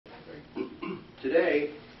Today,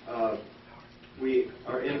 we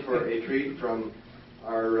are in for a treat from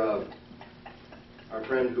our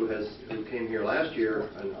friend who came here last year,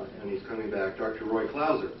 and he's coming back, Dr. Roy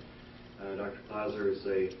Clouser. Dr. Clouser is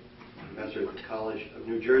a professor at the College of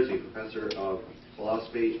New Jersey, professor of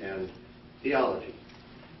philosophy and theology.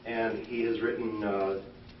 And he has written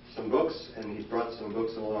some books, and he's brought some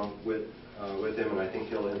books along with him, and I think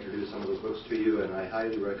he'll introduce some of those books to you, and I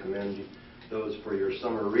highly recommend those for your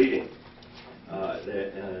summer reading.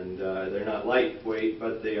 They're not lightweight,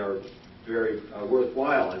 but they are very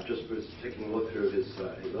worthwhile. I just was taking a look through his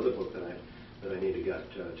other book that I need to get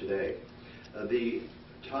today. The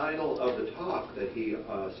title of the talk that he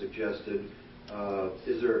suggested,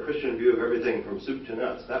 Is There a Christian View of Everything from Soup to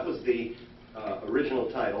Nuts? That was the original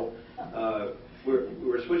title.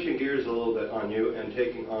 We're switching gears a little bit on you and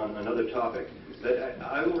taking on another topic. But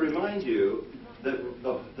I will remind you that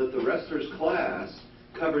the wrestler's class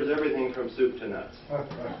covers everything from soup to nuts.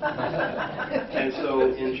 And so,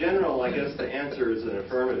 in general, I guess the answer is an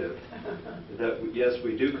affirmative, that yes,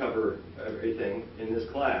 we do cover everything in this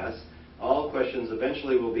class. All questions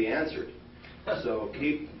eventually will be answered. So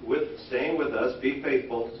keep staying with us, be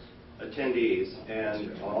faithful attendees,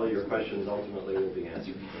 and all your questions ultimately will be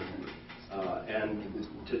answered. And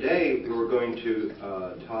today we're going to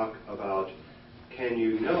talk about, can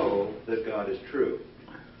you know that God is true?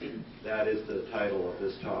 That is the title of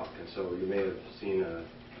this talk, and so you may have seen an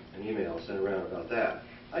email sent around about that.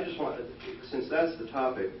 I just want, since that's the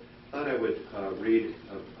topic, thought I would read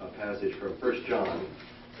a passage from 1 John,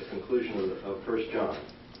 the conclusion of 1 John.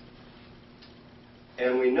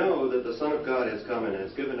 And we know that the Son of God has come and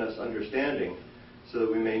has given us understanding, so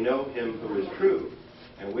that we may know him who is true.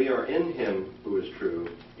 And we are in him who is true,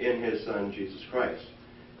 in his Son, Jesus Christ.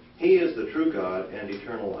 He is the true God and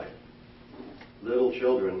eternal life. Little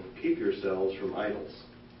children, keep yourselves from idols.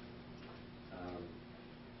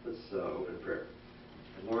 Let's open prayer.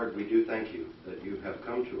 And Lord, we do thank you that you have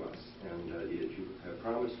come to us and that you have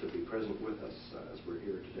promised to be present with us as we're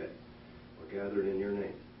here today. We're gathered in your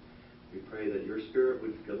name. We pray that your Spirit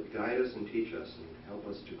would guide us and teach us and help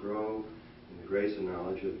us to grow in the grace and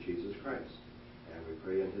knowledge of Jesus Christ. And we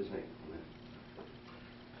pray in his name. Amen.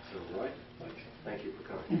 So, Roy, thank you for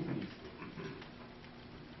coming.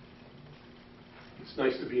 It's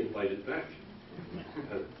nice to be invited back.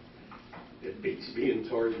 It beats being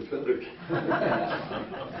tarred and feathered.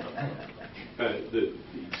 The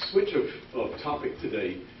switch of topic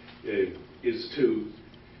today is to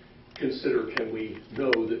consider, can we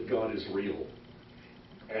know that God is real?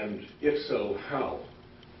 And if so, how?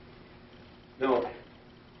 Now,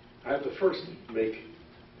 I have to first make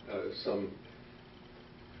some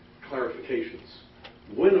clarifications.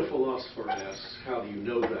 When a philosopher asks, how do you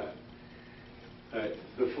know that?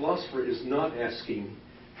 The philosopher is not asking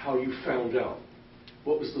how you found out.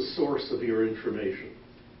 What was the source of your information?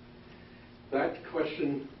 That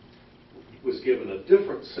question was given a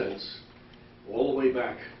different sense all the way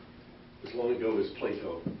back as long ago as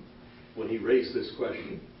Plato, when he raised this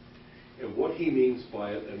question. And what he means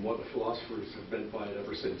by it, and what the philosophers have meant by it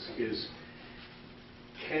ever since, is,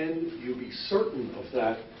 can you be certain of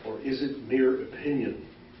that, or is it mere opinion?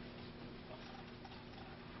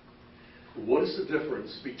 What is the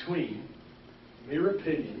difference between mere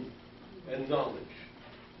opinion and knowledge?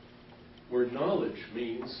 Where knowledge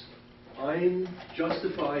means I'm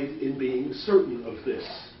justified in being certain of this.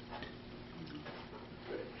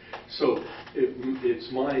 Okay. So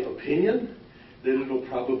it's my opinion that it'll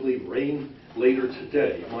probably rain later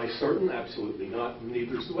today. Am I certain? Absolutely not.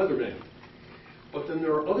 Neither is the weatherman. But then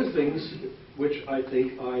there are other things which I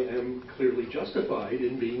think I am clearly justified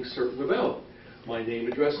in being certain about. My name,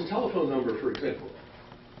 address, and telephone number, for example.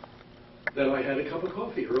 That I had a cup of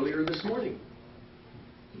coffee earlier this morning.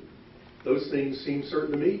 Those things seem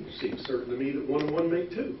certain to me. It seems certain to me that 1 and 1 make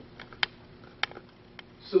 2.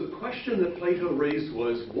 So the question that Plato raised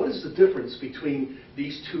was, what is the difference between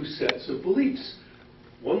these two sets of beliefs?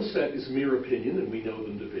 One set is mere opinion, and we know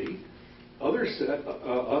them to be. Another set,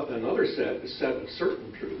 a set of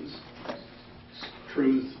certain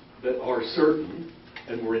truths that are certain,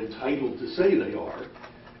 and we're entitled to say they are.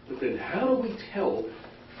 But then how do we tell,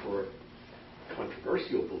 for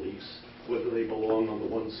controversial beliefs, whether they belong on the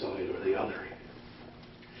one side or the other?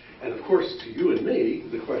 And of course, to you and me,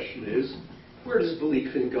 the question is, where does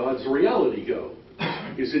belief in God's reality go?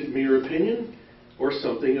 Is it mere opinion, or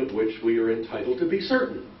something of which we are entitled to be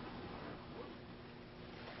certain?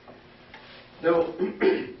 Now,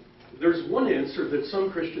 there's one answer that some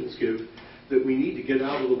Christians give that we need to get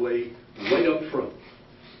out of the way right up front.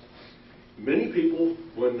 Many people,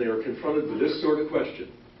 when they are confronted with this sort of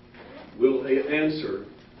question, will answer,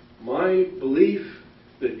 My belief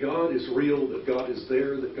that God is real, that God is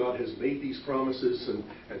there, that God has made these promises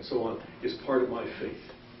and so on, is part of my faith.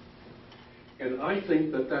 And I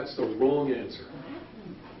think that that's the wrong answer.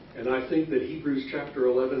 And I think that Hebrews chapter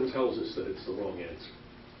 11 tells us that it's the wrong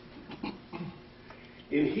answer.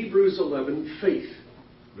 In Hebrews 11, faith,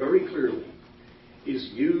 very clearly,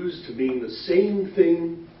 is used to mean the same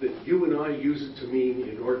thing that you and I use it to mean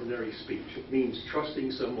in ordinary speech. It means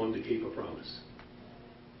trusting someone to keep a promise.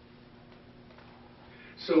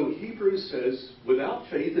 So Hebrews says, without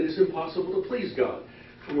faith it is impossible to please God.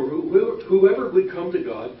 For whoever would come to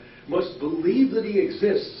God must believe that he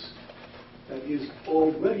exists. That is,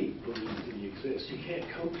 already believe that he exists. You can't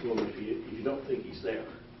come to him if you don't think he's there.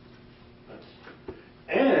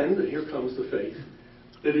 And, here comes the faith,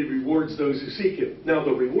 that he rewards those who seek him. Now,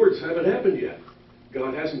 the rewards haven't happened yet.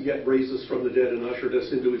 God hasn't yet raised us from the dead and ushered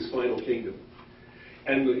us into his final kingdom.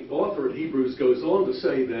 And the author of Hebrews goes on to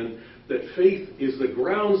say then that faith is the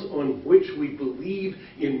grounds on which we believe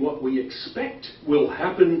in what we expect will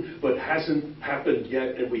happen but hasn't happened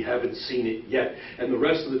yet, and we haven't seen it yet. And the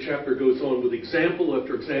rest of the chapter goes on with example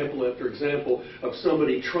after example after example of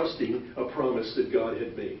somebody trusting a promise that God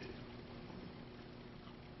had made.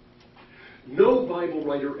 No Bible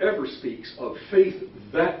writer ever speaks of faith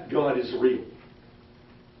that God is real,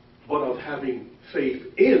 but of having faith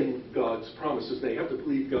in God's promises. They have to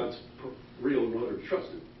believe God's real in order to trust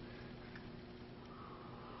him.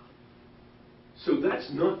 So that's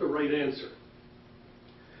not the right answer.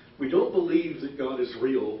 We don't believe that God is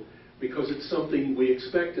real because it's something we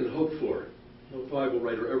expect and hope for. No Bible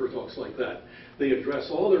writer ever talks like that. They address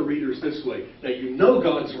all their readers this way. Now, you know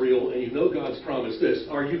God's real and you know God's promised this.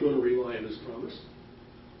 Are you going to rely on his promise?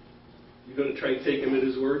 You going to try to take him at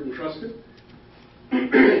his word and trust him?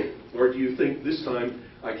 Or do you think this time,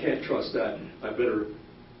 I can't trust that, I better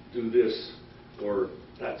do this, or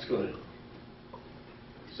that's going to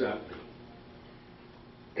zap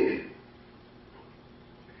me?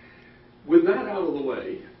 With that out of the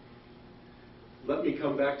way, let me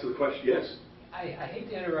come back to the question. Yes? I hate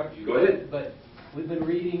to interrupt you. Go ahead. But we've been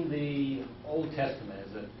reading the Old Testament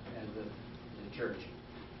as the church.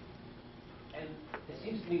 And it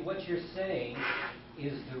seems to me what you're saying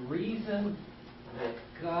is the reason that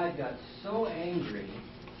God got so angry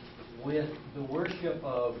with the worship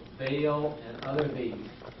of Baal and other deities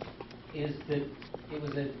is that it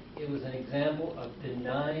was an example of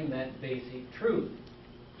denying that basic truth.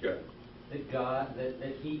 Yeah. That God,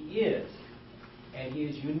 that he is, and he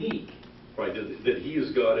is unique. Right, that he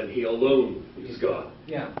is God and he alone is God.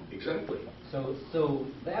 Yeah. Exactly. So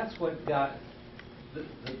that's what got the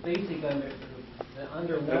basic the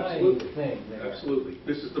underlying thing there. Absolutely.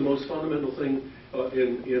 This is the most fundamental thing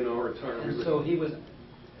in our entire religion. And so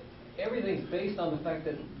everything's based on the fact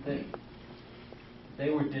that they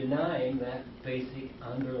were denying that basic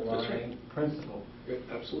underlying principle. Yeah,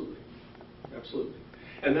 absolutely. Absolutely.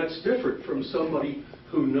 And that's different from somebody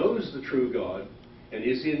who knows the true God and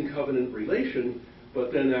is in covenant relation,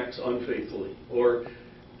 but then acts unfaithfully, or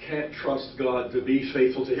can't trust God to be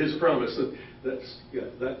faithful to his promise. So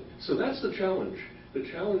that's the challenge. The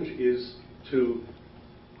challenge is to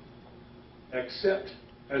accept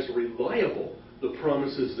as reliable the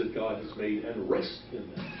promises that God has made and rest in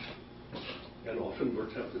them. And often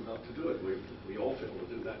we're tempted not to do it. We all fail to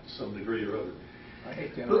do that to some degree or other. I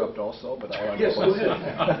hate to interrupt also, but I'll Yes, go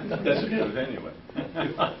ahead. That's okay. Anyway.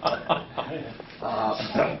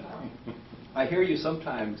 I hear you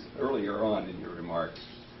sometimes earlier on in your remarks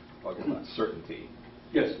talking about certainty.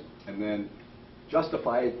 Yes. And then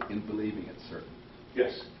justified in believing it's certain.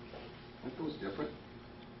 Yes. Aren't those different?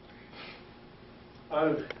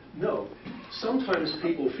 No. Sometimes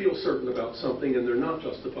people feel certain about something and they're not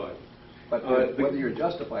justified. But whether you're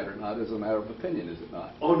justified or not is a matter of opinion, is it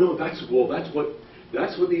not? Oh no, that's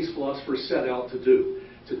what these philosophers set out to do,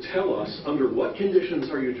 to tell us under what conditions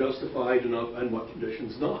are you justified and what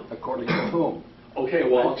conditions not. According to whom? Okay,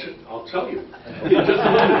 well I'll tell you in just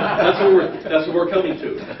a moment. That's what we're coming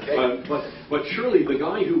to. Okay. But surely the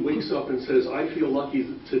guy who wakes up and says, "I feel lucky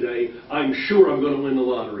today. I'm sure I'm going to win the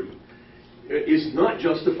lottery," is not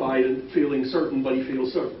justified in feeling certain, but he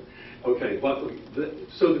feels certain. Okay,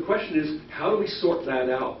 so the question is, how do we sort that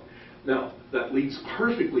out? Now, that leads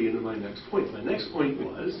perfectly into my next point. My next point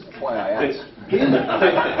was... That's why I asked.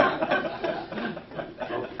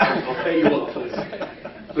 I'll pay you off.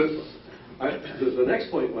 The next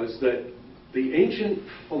point was that the ancient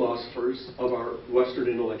philosophers of our Western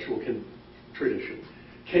intellectual tradition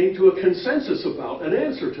came to a consensus about an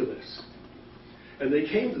answer to this. And they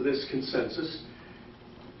came to this consensus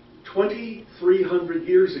 2,300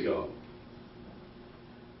 years ago.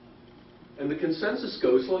 And the consensus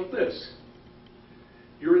goes like this.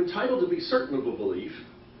 You're entitled to be certain of a belief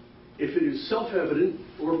if it is self-evident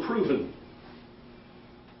or proven.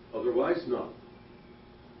 Otherwise, not.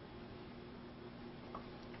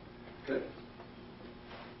 Okay?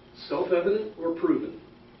 Self-evident or proven.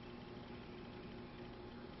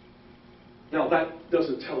 Now, that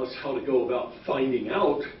doesn't tell us how to go about finding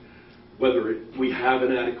out whether we have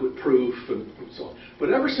an adequate proof and so on.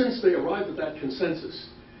 But ever since they arrived at that consensus,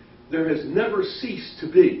 there has never ceased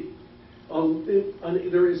to be.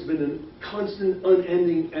 There has been a constant,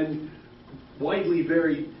 unending, and widely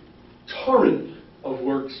varied torrent of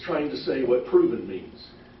works trying to say what proven means.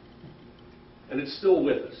 And it's still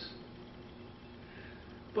with us.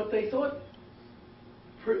 But they thought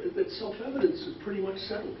that self-evidence is pretty much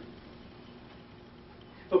settled.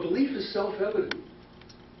 A belief is self-evident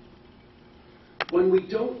when we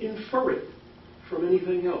don't infer it from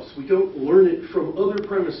anything else. We don't learn it from other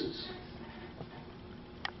premises.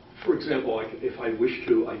 For example, if I wished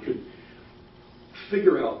to, I could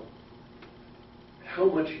figure out how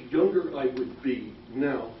much younger I would be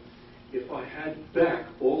now if I had back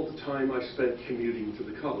all the time I spent commuting to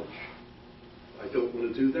the college. I don't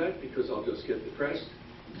want to do that because I'll just get depressed.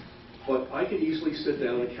 But I could easily sit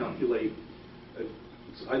down and calculate.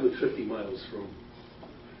 I live 50 miles from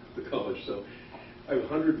the college, so I have a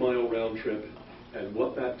 100-mile round trip, and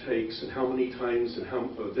what that takes, and how many times, and how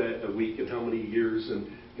a week, and how many years, and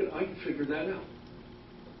I can figure that out.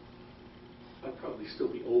 I'd probably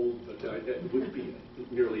still be old, but I wouldn't be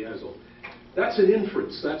nearly as old. That's an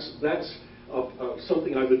inference. That's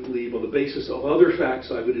something I would believe on the basis of other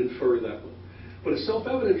facts. I would infer that one. But a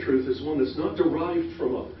self-evident truth is one that's not derived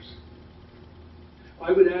from others.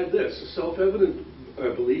 I would add this: a self-evident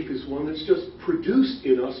belief is one that's just produced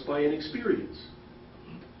in us by an experience.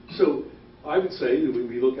 So I would say that when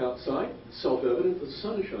we look outside, it's self-evident that the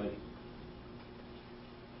sun is shining.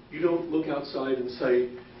 You don't look outside and say,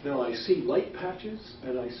 now I see light patches,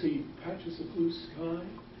 and I see patches of blue sky,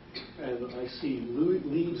 and I see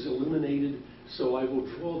leaves illuminated, so I will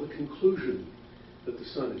draw the conclusion that the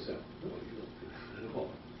sun is out. No, you don't do that at all.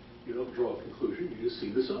 You don't draw a conclusion, you just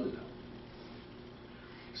see the sun is out.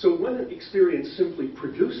 So when an experience simply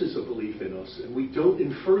produces a belief in us, and we don't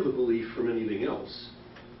infer the belief from anything else,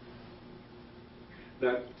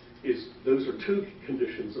 those are two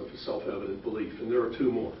conditions of a self-evident belief, and there are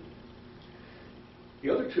two more. The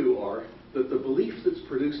other two are that the belief that's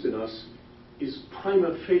produced in us is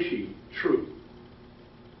prima facie true.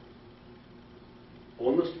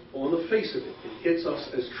 On the face of it, it hits us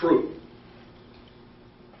as true.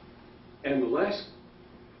 And the last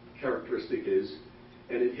characteristic is,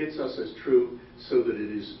 and it hits us as true so that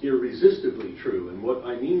it is irresistibly true. And what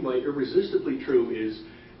I mean by irresistibly true is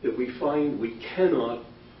that we find we cannot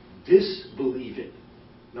disbelieve it.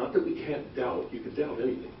 Not that we can't doubt. You can doubt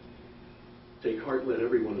anything. Descartes led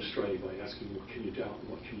everyone astray by asking, what can you doubt and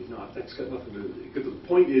what can you not? That's got nothing to do with it. Because the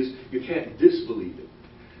point is, you can't disbelieve it.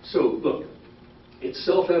 So, look, it's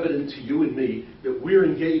self-evident to you and me that we're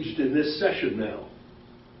engaged in this session now.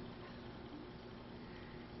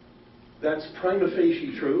 That's prima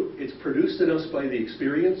facie true. It's produced in us by the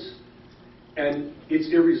experience, and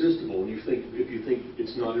it's irresistible. And if you think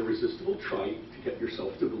it's not irresistible, try to get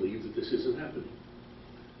yourself to believe that this isn't happening.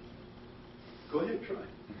 Go ahead,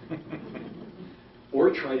 try.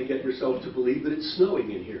 Or try to get yourself to believe that it's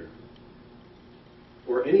snowing in here.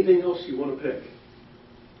 Or anything else you want to pick.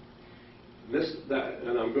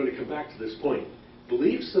 And I'm going to come back to this point.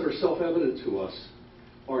 Beliefs that are self-evident to us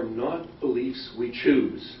are not beliefs we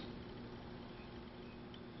choose.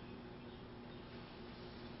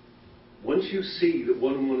 Once you see that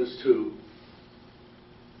 1 and 1 is 2,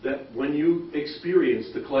 that when you experience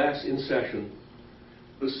the class in session,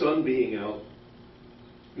 the sun being out,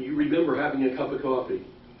 you remember having a cup of coffee.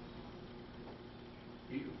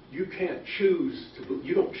 You can't choose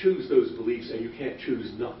you don't choose those beliefs, and you can't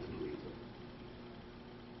choose not to believe them.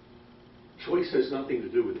 Choice has nothing to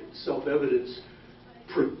do with it. Self-evidence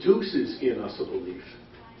produces in us a belief.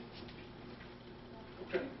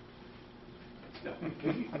 Okay. Yeah.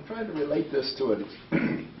 I'm trying to relate this to a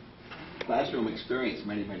classroom experience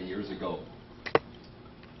many, many years ago.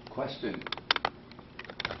 Question: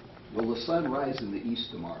 will the sun rise in the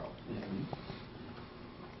east tomorrow? Mm-hmm.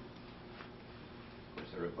 Of course,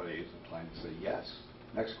 everybody is inclined to say yes.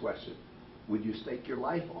 Next question: would you stake your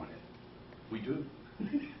life on it? We do.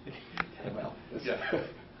 Well, yeah.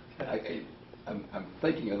 I'm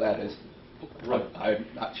thinking of that as, right. I'm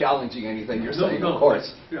not challenging anything you're saying, no. of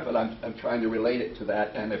course, yeah. But I'm trying to relate it to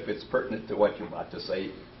that, and if it's pertinent to what you're about to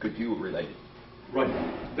say, could you relate it? Right.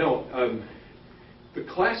 Now, the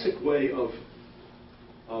classic way of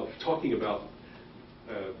of talking about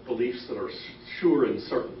beliefs that are sure and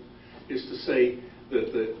certain is to say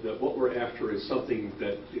that what we're after is something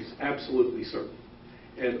that is absolutely certain.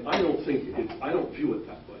 And I don't view it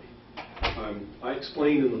that way. I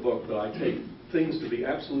explain in the book that I take things to be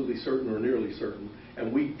absolutely certain or nearly certain,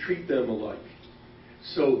 and we treat them alike.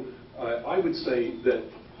 So I would say that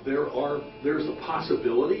there are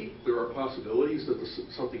possibilities that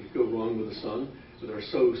something could go wrong with the sun, but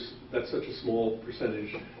that's such a small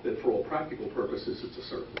percentage that for all practical purposes it's a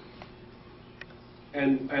certainty.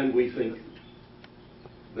 And we think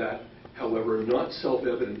that, however, not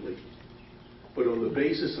self-evidently, but on the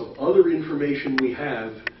basis of other information we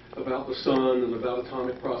have about the sun and about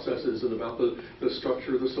atomic processes and about the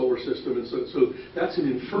structure of the solar system, and so that's an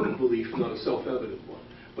inferred belief, not a self-evident one.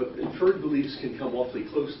 But inferred beliefs can come awfully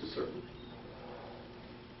close to certainty.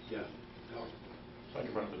 Yeah.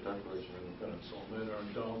 Talking about the Declaration of Independence, all men are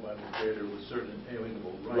endowed by the Creator with certain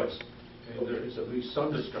inalienable rights. Right. And there is at least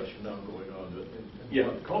some discussion now going on that in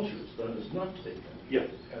what cultures that is not taken. Yeah.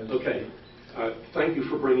 Okay. Thank you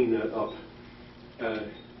for bringing that up.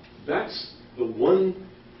 That's the one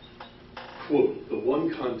quote, the one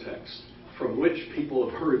context from which people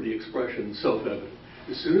have heard the expression self-evident.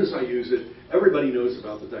 As soon as I use it, everybody knows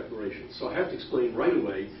about the Declaration. So I have to explain right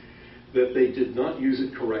away that they did not use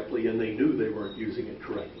it correctly, and they knew they weren't using it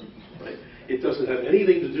correctly. Right? It doesn't have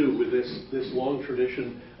anything to do with this long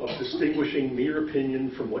tradition of distinguishing mere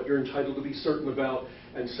opinion from what you're entitled to be certain about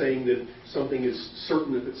and saying that something is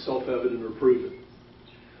certain if it's self-evident or proven.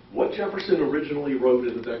 What Jefferson originally wrote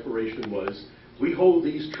in the Declaration was, we hold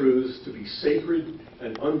these truths to be sacred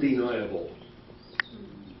and undeniable.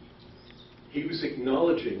 He was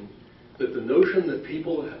acknowledging that the notion that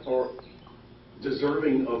people are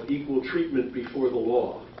deserving of equal treatment before the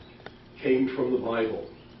law came from the Bible.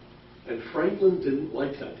 And Franklin didn't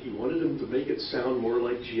like that. He wanted him to make it sound more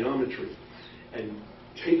like geometry and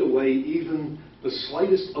take away even the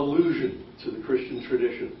slightest allusion to the Christian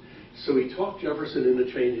tradition. So he talked Jefferson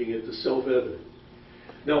into changing it to self-evident.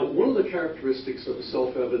 Now, one of the characteristics of a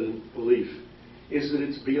self-evident belief is that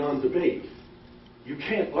it's beyond debate. You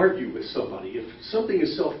can't argue with somebody. If something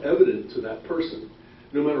is self-evident to that person,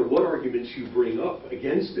 no matter what arguments you bring up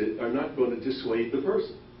against it are not going to dissuade the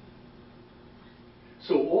person.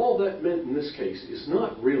 So all that meant in this case is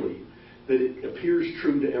not really that it appears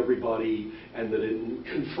true to everybody and that it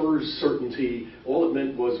confers certainty. All it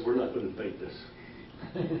meant was, we're not going to debate this.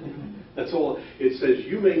 That's all. It says,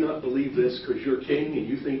 you may not believe this because you're king and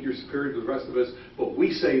you think you're superior to the rest of us, but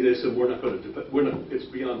we say this and we're not going to debate.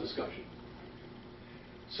 It's beyond discussion.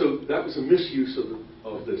 So that was a misuse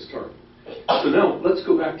of this term. So now, let's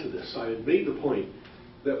go back to this. I had made the point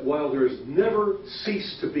that while there's never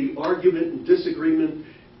ceased to be argument and disagreement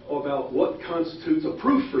about what constitutes a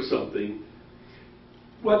proof for something,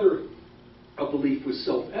 whether a belief was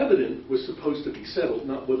self-evident was supposed to be settled,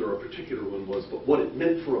 not whether a particular one was, but what it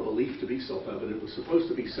meant for a belief to be self-evident was supposed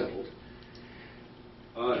to be settled,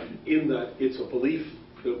 in that it's a belief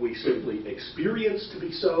that we simply experience to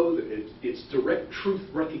be so, that it's direct truth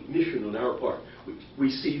recognition on our part.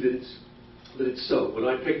 We see that it's so. When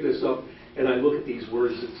I pick this up and I look at these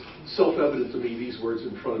words, it's self-evident to me, these words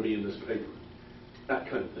in front of me in this paper. That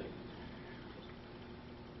kind of thing.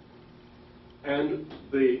 And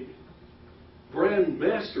the grand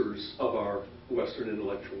masters of our Western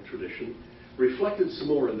intellectual tradition reflected some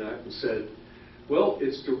more in that and said, well,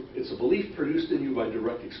 it's a belief produced in you by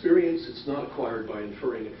direct experience. It's not acquired by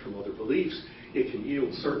inferring it from other beliefs. It can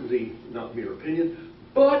yield certainty, not mere opinion.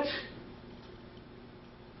 But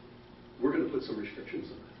we're going to put some restrictions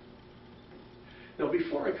on that. Now,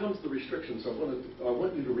 before I come to the restrictions, I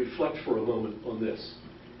want you to reflect for a moment on this.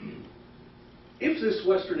 If this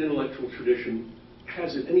Western intellectual tradition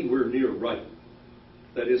has it anywhere near right,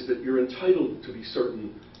 that is, that you're entitled to be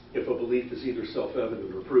certain if a belief is either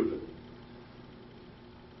self-evident or proven,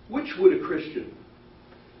 which would a Christian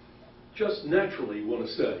just naturally want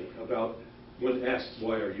to say about when asked,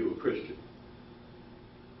 why are you a Christian?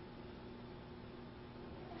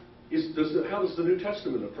 How does the New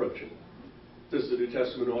Testament approach it? Does the New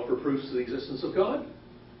Testament offer proofs of the existence of God?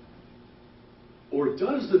 Or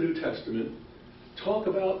does the New Testament talk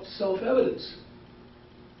about self-evidence?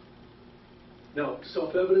 Now,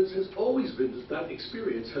 self-evidence has always been, that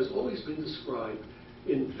experience has always been described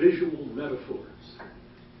in visual metaphors.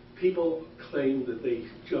 People claim that they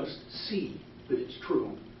just see that it's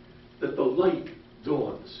true, that the light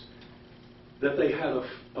dawns, that they had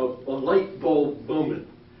a light bulb moment,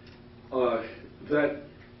 that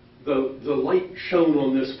the light shone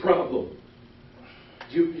on this problem.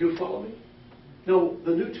 Do you follow me? Now,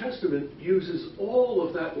 the New Testament uses all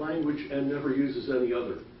of that language and never uses any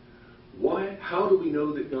other. Why? How do we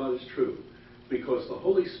know that God is true? Because the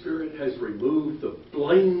Holy Spirit has removed the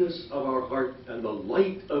blindness of our heart and the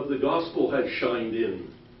light of the gospel has shined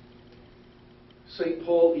in. St.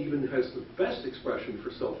 Paul even has the best expression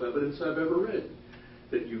for self-evidence I've ever read.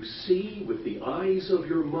 That you see with the eyes of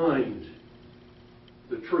your mind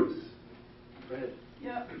the truth. Go ahead.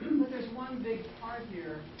 Yeah, but there's one big part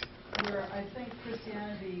here where I think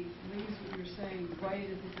Christianity leaves what you're saying right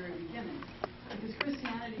at the very beginning. Because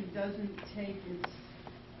Christianity doesn't take its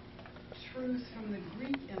truth from the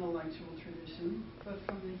Greek intellectual tradition, but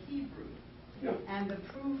from the Hebrew. Yeah. And the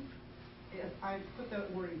proof, I put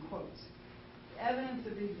that word in quotes, the evidence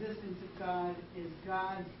of the existence of God is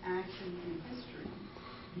God's action in history,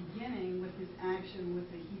 beginning with his action with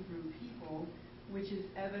the Hebrew people, which is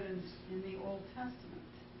evidenced in the Old Testament.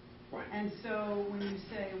 Right. And so when you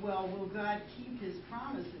say, well, will God keep his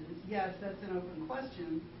promises? Yes, that's an open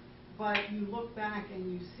question. But you look back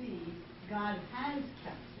and you see God has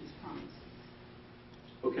kept his promises.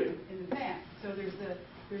 Okay. In the past. So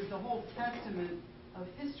there's the whole testament of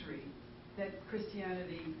history that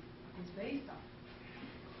Christianity is based on.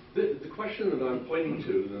 The question that I'm pointing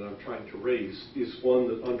to, that I'm trying to raise, is one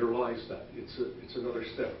that underlies that. It's another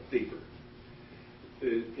step deeper.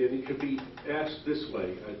 And it could be asked this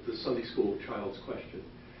way, the Sunday school child's question.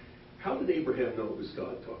 How did Abraham know it was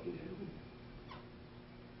God talking to him?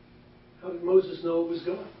 How did Moses know it was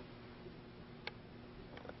God?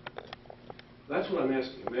 That's what I'm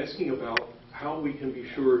asking. I'm asking about how we can be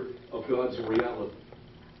sure of God's reality.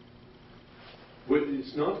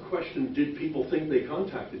 It's not the question, did people think they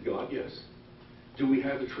contacted God? Yes. Do we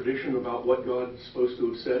have the tradition about what God is supposed to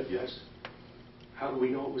have said? Yes. How do we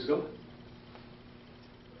know it was God?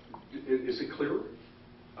 Is it clearer?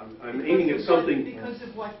 I'm aiming at something. Because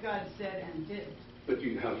of what God said and did. But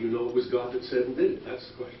how do you know it was God that said and did it? That's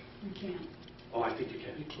the question. You can't. Oh, I think you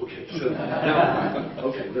can. Okay. So, now,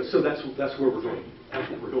 so that's where we're going. That's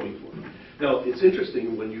what we're going for. Now, it's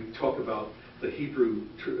interesting when you talk about the Hebrew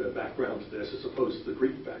background to this as opposed to the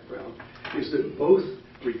Greek background, is that both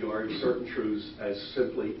regard certain truths as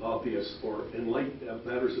simply obvious or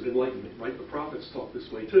matters of enlightenment. Right? The prophets talk this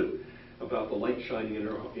way too, about the light shining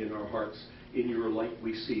in our hearts. In your light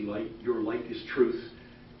we see light. Your light is truth.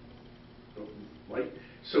 Right?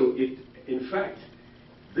 So in fact,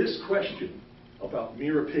 this question about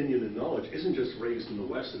mere opinion and knowledge isn't just raised in the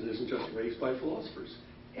West and isn't just raised by philosophers.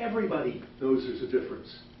 Everybody knows there's a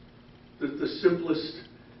difference. The simplest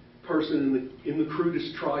person in the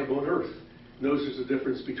crudest tribe on earth knows there's a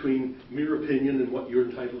difference between mere opinion and what you're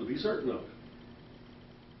entitled to be certain of.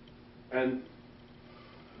 And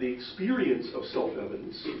the experience of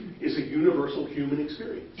self-evidence is a universal human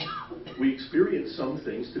experience. We experience some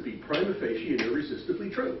things to be prima facie and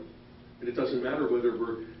irresistibly true. And it doesn't matter whether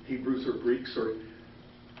we're Hebrews or Greeks or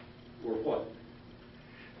what.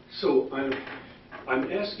 So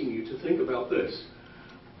I'm asking you to think about this.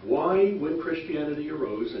 Why, when Christianity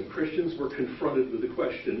arose and Christians were confronted with the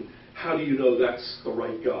question, how do you know that's the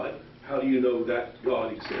right God? How do you know that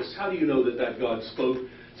God exists? How do you know that God spoke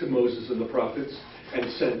to Moses and the prophets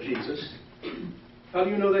and sent Jesus? How do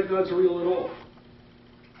you know that God's real at all?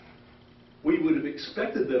 We would have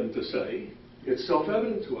expected them to say, it's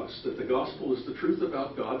self-evident to us that the gospel is the truth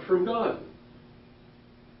about God from God.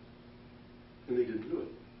 And they didn't do it.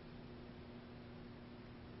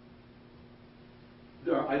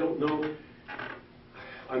 I don't know.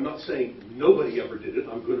 I'm not saying nobody ever did it.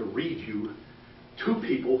 I'm going to read you two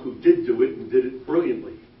people who did do it and did it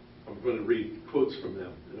brilliantly. I'm going to read quotes from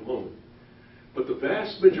them in a moment. But the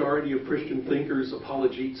vast majority of Christian thinkers,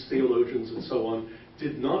 apologetes, theologians, and so on,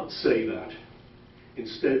 did not say that.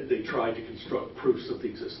 Instead, they tried to construct proofs of the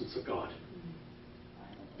existence of God.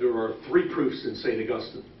 There are 3 proofs in St.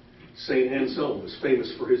 Augustine. St. Anselm was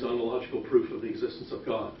famous for his ontological proof of the existence of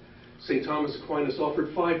God. St. Thomas Aquinas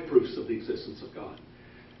offered 5 proofs of the existence of God.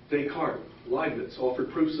 Descartes, Leibniz offered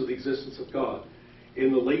proofs of the existence of God.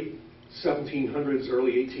 In the late 1700s,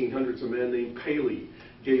 early 1800s, a man named Paley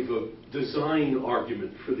gave a design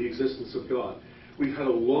argument for the existence of God. We've had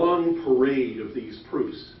a long parade of these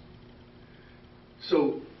proofs.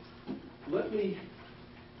 So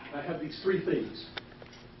I have these 3 things.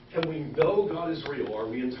 Can we know God is real? Are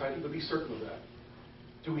we entitled to be certain of that?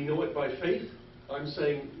 Do we know it by faith? I'm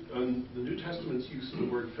saying the New Testament's use of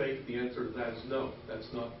the word faith, the answer to that is no.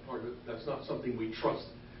 That's not part of it. That's not something we trust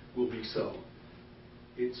will be so.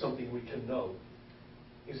 It's something we can know.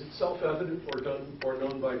 Is it self-evident or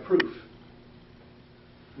known by proof?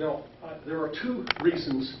 Now, there are 2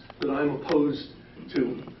 reasons that I'm opposed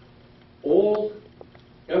to all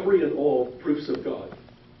every and all proofs of God.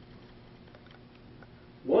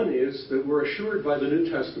 One is that we're assured by the New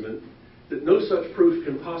Testament that no such proof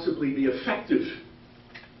can possibly be effective.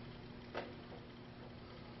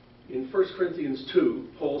 In 1 Corinthians 2,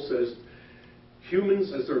 Paul says,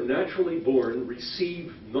 humans, as they're naturally born,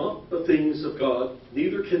 receive not the things of God,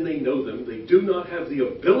 neither can they know them. They do not have the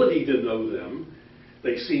ability to know them.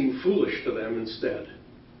 They seem foolish to them instead.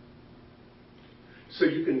 So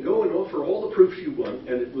you can go and offer all the proofs you want,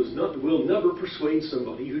 and it will never persuade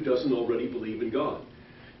somebody who doesn't already believe in God.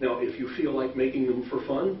 Now, if you feel like making them for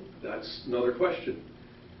fun, that's another question.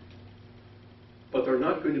 But they're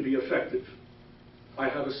not going to be effective. I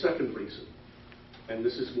have a second reason, and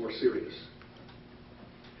this is more serious.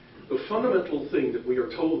 The fundamental thing that we are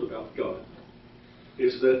told about God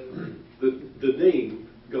is that the name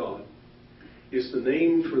God is the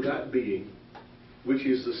name for that being which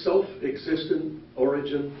is the self-existent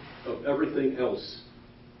origin of everything else.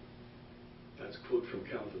 That's a quote from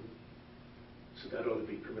Calvin. So that ought to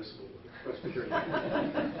be permissible with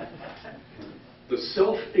Presbyterian. The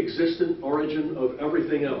self-existent origin of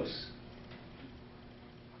everything else.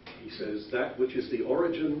 He says that which is the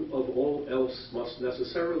origin of all else must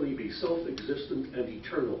necessarily be self-existent and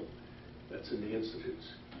eternal. That's in the Institutes.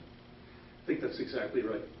 I think that's exactly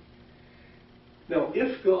right. Now,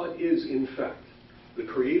 if God is, in fact, the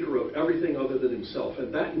creator of everything other than himself,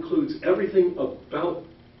 and that includes everything about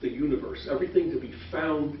the universe, everything to be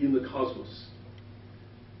found in the cosmos,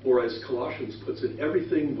 or as Colossians puts it,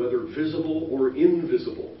 everything whether visible or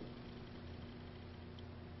invisible.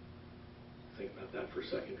 Think about that for a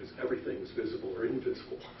second, because everything is visible or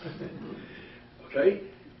invisible. Okay?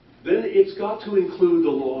 Then it's got to include the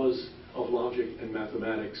laws of logic and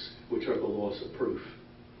mathematics, which are the laws of proof.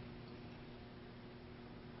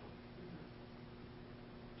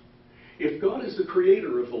 If God is the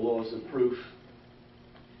creator of the laws of proof,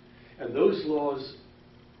 and those laws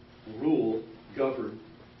rule, govern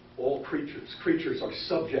all creatures, creatures are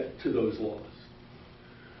subject to those laws,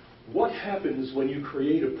 what happens when you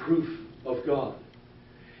create a proof of God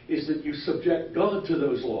is that you subject God to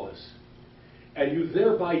those laws, and you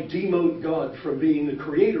thereby demote God from being the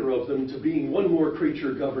creator of them to being one more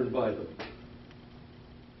creature governed by them.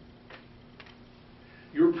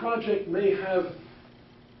 Your project may have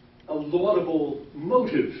a laudable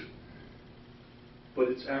motive, but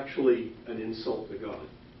it's actually an insult to God.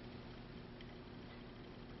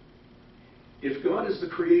 If God is the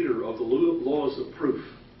creator of the laws of proof,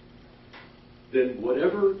 then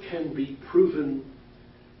whatever can be proven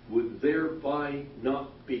would thereby not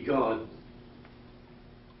be God.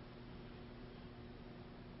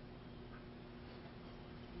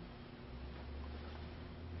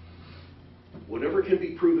 Whatever can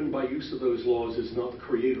be proven by use of those laws is not the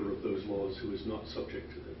creator of those laws, who is not subject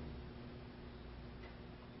to them.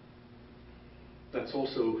 That's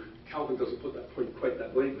also, Calvin doesn't put that point quite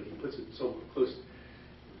that way, but he puts it somewhat close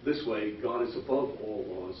this way: God is above all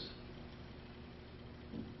laws.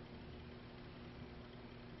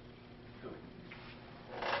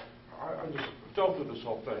 I just dealt with this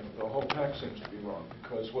whole thing. The whole text seems to be wrong,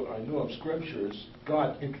 because what I know of Scripture is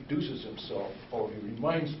God introduces himself, or he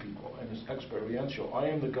reminds people, and is experiential. I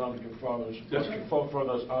am the God of your fathers, That's brought right. your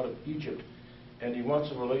forefathers out of Egypt. And he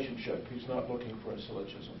wants a relationship. He's not looking for a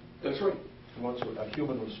syllogism. That's right. He wants a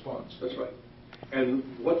human response. That's right. And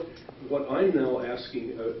what I'm now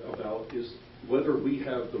asking about is whether we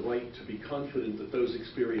have the right to be confident that those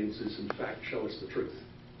experiences in fact show us the truth.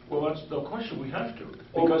 Well, that's no question. We have to,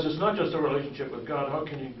 because it's not just a relationship with God. How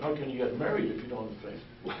can you get married if you don't have faith?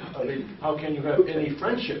 I mean, how can you have any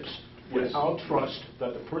friendships without trust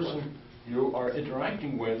that the person you are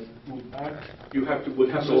interacting with would act? You would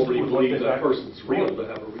have to already believe that person's real Right. to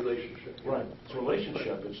have a relationship. Right. It's a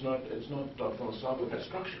relationship. It's not philosophical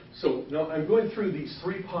structure. So now I'm going through these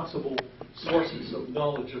three possible sources of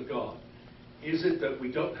knowledge of God. Is it that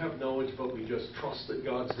we don't have knowledge, but we just trust that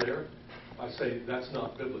God's there? I say that's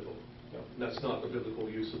not biblical. No, that's not the biblical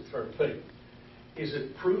use of the term faith. Is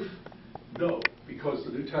it proof? No, because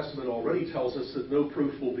the New Testament already tells us that no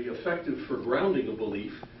proof will be effective for grounding a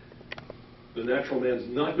belief. The natural man's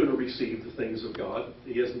not going to receive the things of God.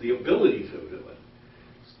 He hasn't the ability to do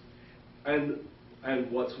it.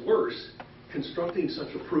 And what's worse, constructing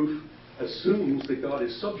such a proof assumes that God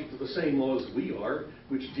is subject to the same laws we are,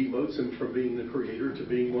 which demotes him from being the creator to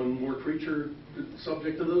being one more creature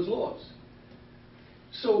subject to those laws.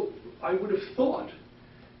 So I would have thought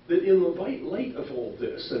that in the light of all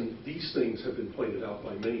this, and these things have been pointed out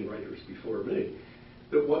by many writers before me,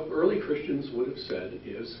 that what early Christians would have said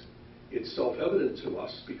is, it's self-evident to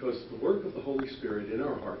us because the work of the Holy Spirit in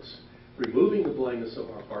our hearts, removing the blindness of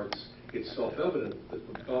our hearts, It's self-evident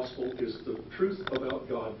that the gospel is the truth about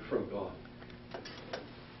God from God.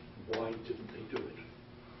 Why didn't they do it?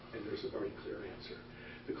 And there's a very clear answer.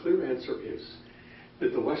 The clear answer is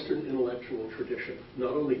that the Western intellectual tradition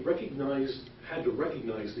not only had to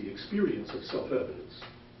recognize the experience of self-evidence,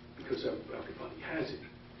 because everybody has it,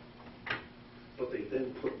 but they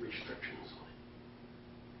then put restrictions on it.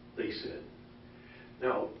 They said,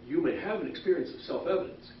 now, you may have an experience of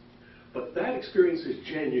self-evidence, but that experience is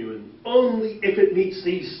genuine only if it meets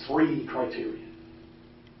these 3 criteria.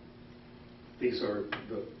 These are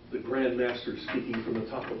the Grand Master speaking from the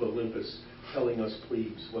top of Olympus, telling us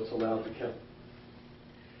plebes what's allowed to count.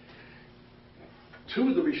 2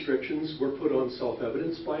 of the restrictions were put on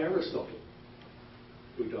self-evidence by Aristotle,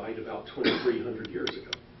 who died about 2,300 years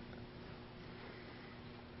ago.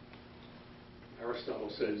 Aristotle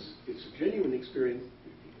says it's a genuine experience,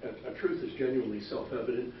 a truth is genuinely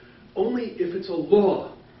self-evident only if it's a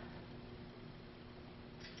law.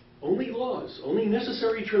 Only laws, only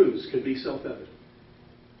necessary truths can be self-evident.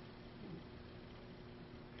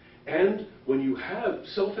 And when you have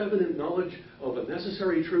self-evident knowledge of a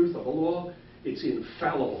necessary truth, of a law, it's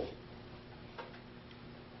infallible.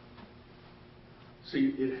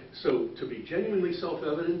 See, so to be genuinely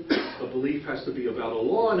self-evident, a belief has to be about a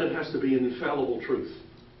law and it has to be an infallible truth.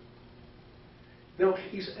 Now,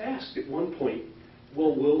 he's asked at one point,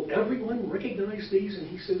 well, will everyone recognize these? And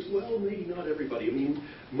he says, well, maybe not everybody. I mean,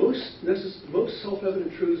 most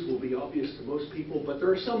self-evident truths will be obvious to most people, but there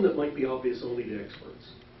are some that might be obvious only to experts.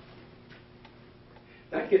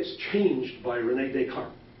 That gets changed by René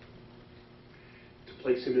Descartes. To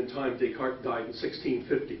place him in time, Descartes died in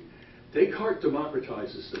 1650. Descartes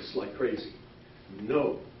democratizes this like crazy.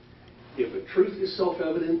 No. If a truth is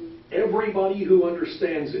self-evident, everybody who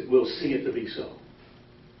understands it will see it to be so.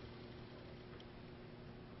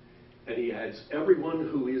 And he adds, everyone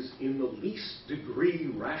who is in the least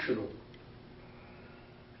degree rational.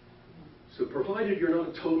 So provided you're not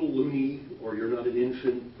a total loony, or you're not an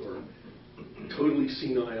infant, or totally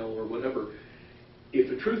senile, or whatever,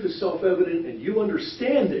 if a truth is self-evident and you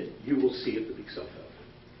understand it, you will see it to be self-evident.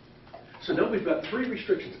 So now we've got 3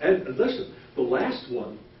 restrictions. And listen, the last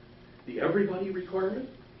one, the everybody requirement,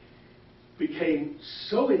 became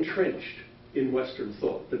so entrenched in Western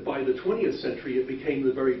thought that by the 20th century it became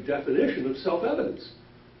the very definition of self-evidence.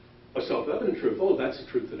 A self-evident truth, oh, that's a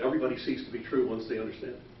truth that everybody sees to be true once they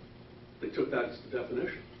understand it. They took that as the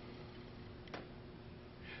definition.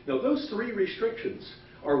 Now those 3 restrictions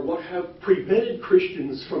are what have prevented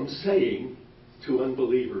Christians from saying to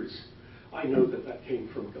unbelievers, I know that that came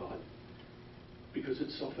from God, because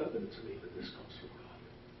it's self-evident to me that this comes from God.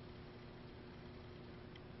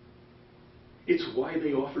 It's why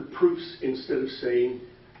they offered proofs instead of saying,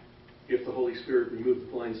 if the Holy Spirit removed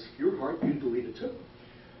the blindness of your heart, you'd believe it too.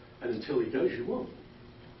 And until he does, you won't.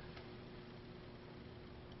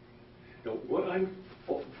 Now, what I'm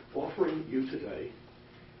offering you today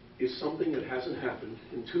is something that hasn't happened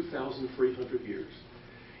in 2,300 years.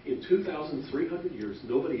 In 2,300 years,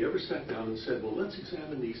 nobody ever sat down and said, well, let's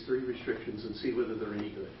examine these 3 restrictions and see whether they're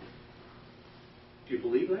any good. Do you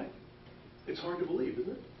believe that? It's hard to believe,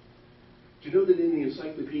 isn't it? Do you know that in the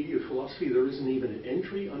Encyclopedia of Philosophy there isn't even an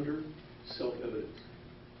entry under self-evidence?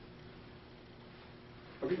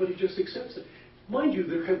 Everybody just accepts it. Mind you,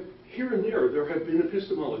 here and there have been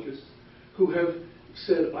epistemologists who have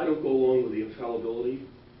said, I don't go along with the infallibility,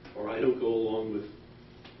 or I don't go along with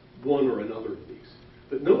one or another of these.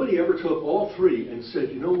 But nobody ever took all 3 and said,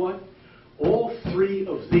 you know what? All 3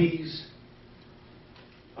 of these,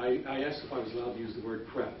 I asked if I was allowed to use the word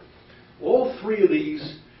crap. All 3 of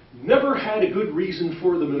these never had a good reason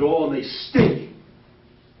for them at all, and they stink.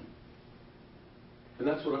 And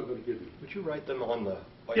that's what I'm going to give you. Would you write them on the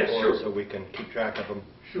whiteboard Yes, sure. so we can keep track of them?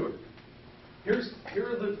 Sure. Here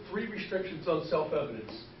are the 3 restrictions on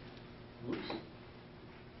self-evidence. Whoops.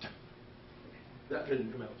 That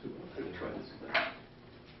didn't come out too well. I'm going to try this again.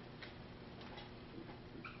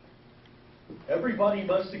 Everybody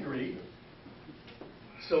must agree.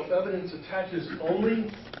 Self-evidence attaches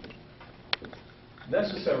only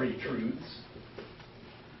necessary truths.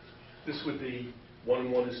 This would be 1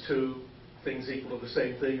 and 1 is 2, things equal to the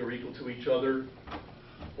same thing or equal to each other,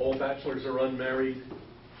 all bachelors are unmarried,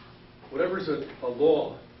 whatever's a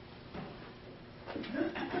law.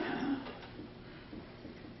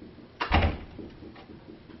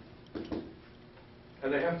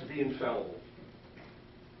 And they have to be infallible.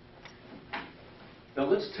 Now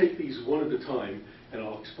let's take these one at a time, and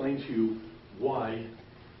I'll explain to you why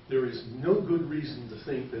there is no good reason to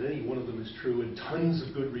think that any one of them is true, and tons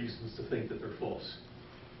of good reasons to think that they're false.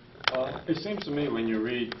 It seems to me when you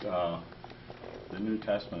read the New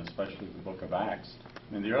Testament, especially the book of Acts,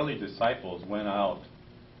 I mean, the early disciples went out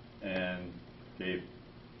and gave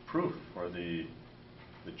proof for the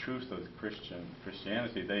truth of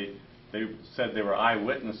Christianity. They said they were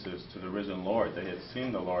eyewitnesses to the risen Lord. They had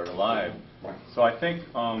seen the Lord alive. So I think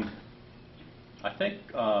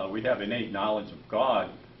we have innate knowledge of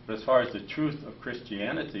God, but as far as the truth of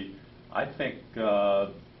Christianity, I think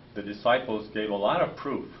the disciples gave a lot of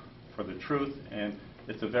proof for the truth, and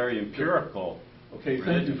it's a very empirical Okay,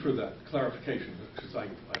 thank you for that clarification, because I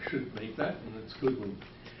should make that, and it's good when...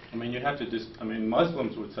 I mean, you have to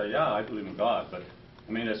Muslims would say, yeah, I believe in God, but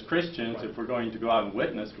I mean, as Christians, Right. if we're going to go out and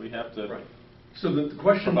witness, we have to So the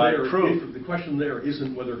question provide there, proof. the question there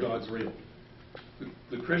isn't whether God's real.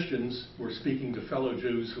 The Christians were speaking to fellow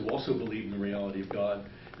Jews who also believed in the reality of God,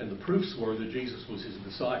 and the proofs were that Jesus was his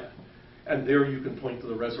Messiah. And there you can point to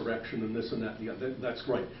the resurrection and this and that. Yeah, that's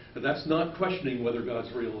right. But that's not questioning whether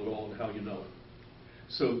God's real at all and how you know it.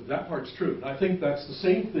 So that part's true. And I think that's the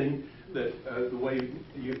same thing that the way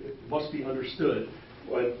it must be understood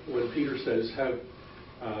when Peter says, have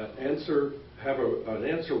an answer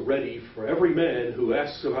ready for every man who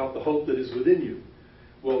asks about the hope that is within you.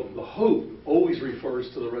 Well, the hope always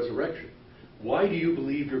refers to the resurrection. Why do you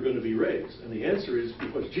believe you're going to be raised? And the answer is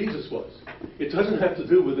because Jesus was. It doesn't have to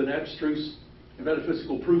do with an abstruse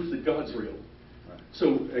metaphysical proof that God's real. Right.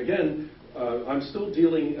 So again, I'm still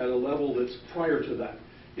dealing at a level that's prior to that.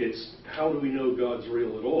 It's how do we know God's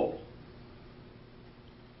real at all?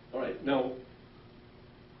 All right, now,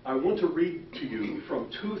 I want to read to you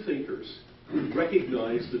from two thinkers who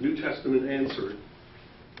recognize the New Testament answer.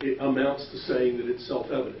 It amounts to saying that it's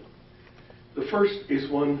self-evident. The first is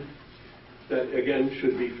one that, again,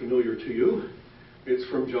 should be familiar to you. It's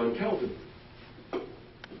from John Calvin.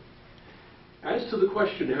 As to the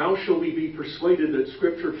question, how shall we be persuaded that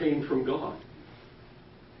Scripture came from God?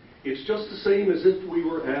 It's just the same as if we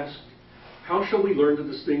were asked, how shall we learn to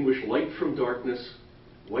distinguish light from darkness,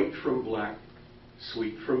 white from black,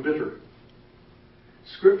 sweet from bitter?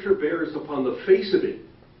 Scripture bears upon the face of it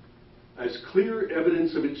as clear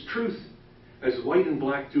evidence of its truth as white and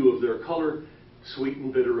black do of their color, sweet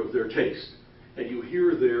and bitter of their taste. And you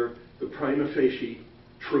hear there the prima facie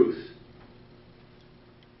truth.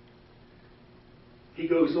 He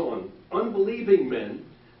goes on, unbelieving men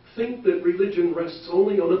think that religion rests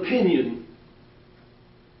only on opinion,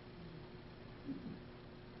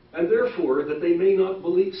 and therefore that they may not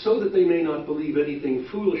believe anything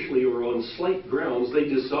foolishly or on slight grounds, they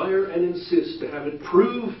desire and insist to have it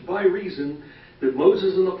proved by reason that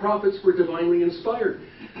Moses and the prophets were divinely inspired.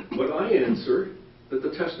 But I answer that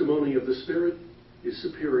the testimony of the Spirit is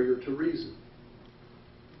superior to reason.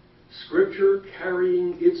 Scripture,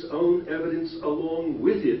 carrying its own evidence along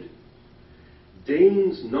with it,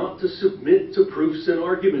 deigns not to submit to proofs and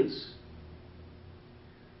arguments,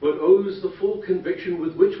 but owes the full conviction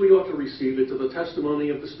with which we ought to receive it to the testimony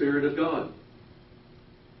of the Spirit of God.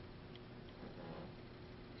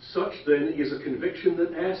 Such, then, is a conviction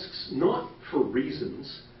that asks not for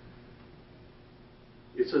reasons.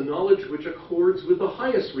 It's a knowledge which accords with the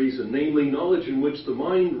highest reason, namely knowledge in which the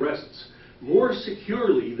mind rests more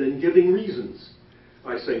securely than giving reasons.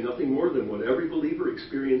 I say nothing more than what every believer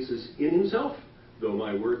experiences in himself, though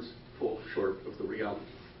my words fall short of the reality.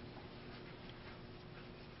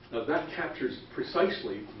 Now that captures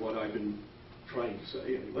precisely what I've been trying to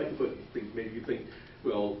say. Anyway, but maybe you think,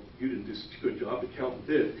 well, you didn't do such a good job, but Calvin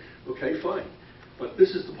did. Okay, fine. But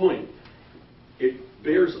this is the point. It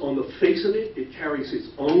bears on the face of it. It carries its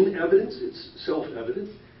own evidence. It's self-evident.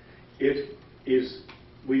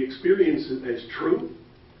 We experience it as true,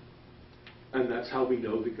 and that's how we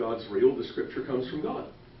know that God's real. The Scripture comes from God.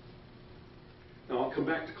 Now, I'll come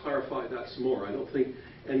back to clarify that some more. I don't think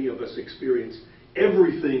any of us experience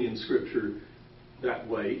everything in Scripture that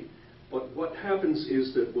way, but what happens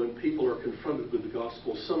is that when people are confronted with the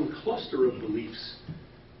gospel, some cluster of beliefs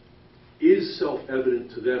is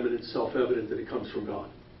self-evident to them, and it's self-evident that it comes from God.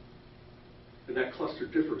 And that cluster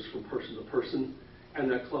differs from person to person, and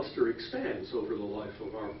that cluster expands over the life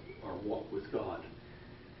of our walk with God.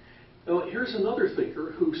 Now, here's another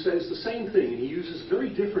thinker who says the same thing. He uses very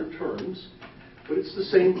different terms, but it's the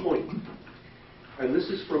same point. And this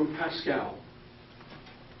is from Pascal.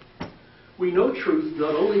 We know truth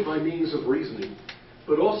not only by means of reasoning,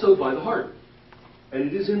 but also by the heart. And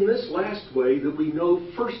it is in this last way that we know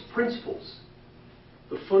first principles,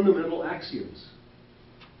 the fundamental axioms.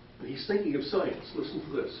 And he's thinking of science. Listen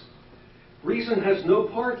to this. Reason has no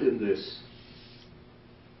part in this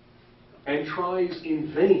and tries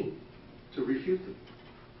in vain to refute them.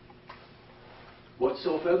 What's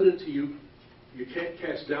self-evident to you You can't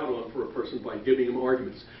cast doubt on for a person by giving him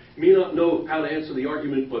arguments. You may not know how to answer the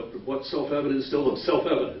argument, but what's self-evident is still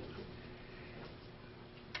self-evident.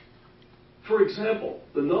 For example,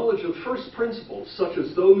 the knowledge of first principles, such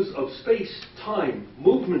as those of space, time,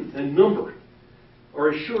 movement, and number,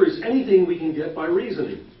 are as sure as anything we can get by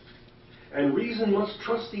reasoning. And reason must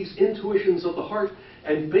trust these intuitions of the heart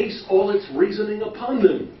and base all its reasoning upon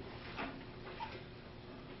them.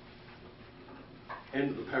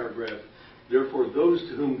 End of the paragraph. Therefore, those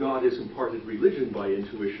to whom God has imparted religion by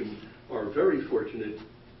intuition are very fortunate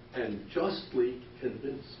and justly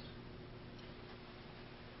convinced.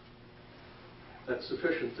 That's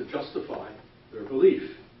sufficient to justify their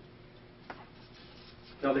belief.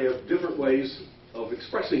 Now, they have different ways of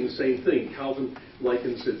expressing the same thing. Calvin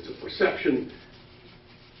likens it to perception,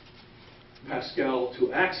 Pascal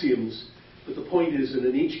to axioms, but the point is that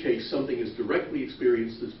in each case something is directly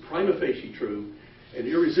experienced as prima facie true and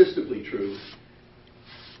irresistibly true,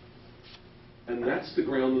 and that's the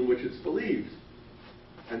ground on which it's believed.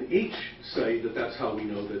 And each say that that's how we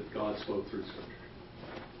know that God spoke through Scripture.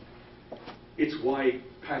 It's why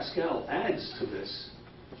Pascal adds to this,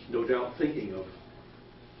 no doubt thinking of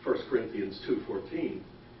 1 Corinthians 2:14.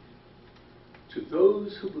 To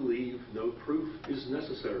those who believe, no proof is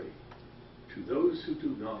necessary. To those who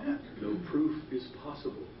do not, no proof is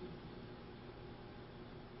possible.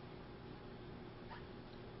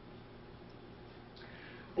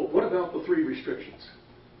 But what about the three restrictions?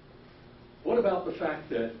 What about the fact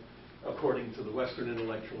that, according to the Western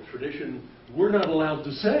intellectual tradition, we're not allowed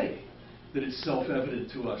to say that it's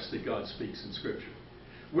self-evident to us that God speaks in Scripture?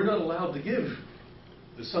 We're not allowed to give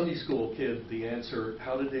the Sunday school kid the answer,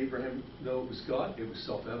 how did Abraham know it was God? It was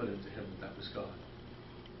self-evident to him that was God.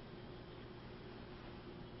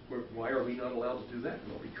 Why are we not allowed to do that?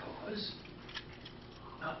 Well, because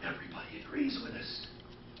not everybody agrees with us.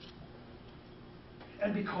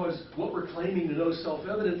 And because what we're claiming to know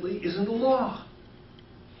self-evidently isn't a law.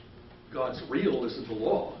 God's real isn't a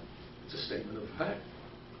law. It's a statement of fact.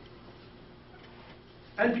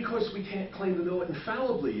 And because we can't claim to know it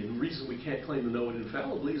infallibly, and the reason we can't claim to know it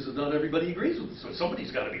infallibly is that not everybody agrees with it, so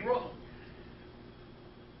somebody's got to be wrong.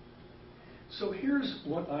 So here's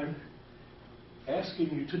what I'm asking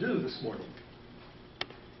you to do this morning.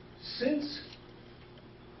 Since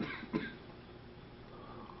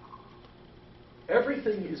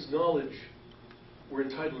everything is knowledge, we're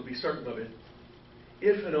entitled to be certain of it,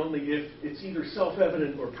 if and only if it's either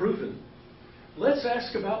self-evident or proven. Let's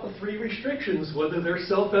ask about the three restrictions, whether they're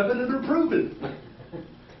self-evident or proven.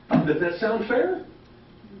 Does that sound fair?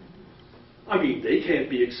 I mean, they can't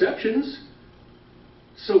be exceptions.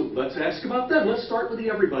 So let's ask about them. Let's start with the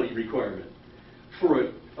everybody requirement.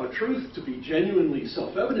 For a truth to be genuinely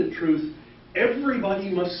self-evident truth, everybody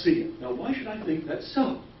must see it. Now, why should I think that's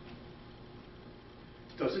so?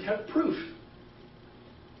 Does it have proof?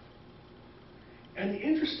 And the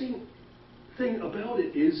interesting thing about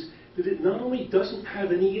it is that it not only doesn't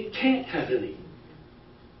have any, it can't have any.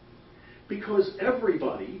 Because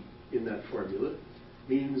everybody in that formula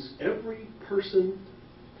means every person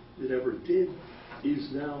that ever did,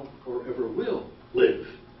 is now, or ever will live.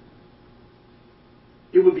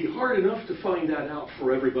 It would be hard enough to find that out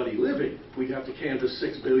for everybody living. We'd have to canvass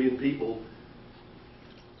 6 billion people.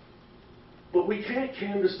 But we can't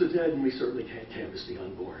canvass the dead, and we certainly can't canvass the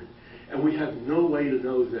unborn. And we have no way to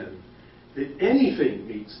know then that anything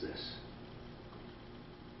meets this.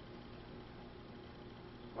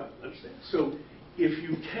 Right? Understand? So if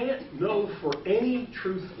you can't know for any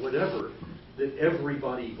truth whatever that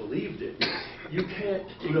everybody believed it, you can't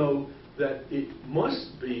know that it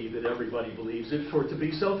must be that everybody believes it for it to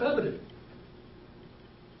be self-evident.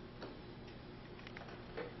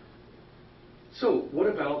 So what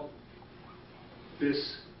about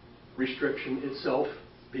this restriction itself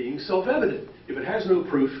being self-evident? If it has no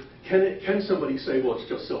proof, can somebody say, well, it's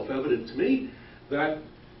just self-evident to me that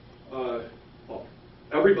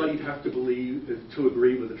everybody'd have to believe, to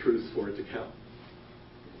agree with the truth for it to count?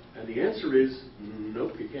 And the answer is,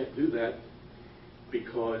 nope, you can't do that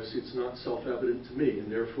because it's not self-evident to me, and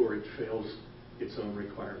therefore it fails its own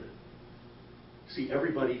requirement. See,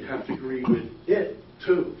 everybody'd have to agree with it,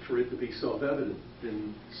 too, for it to be self-evident.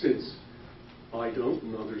 And since I don't,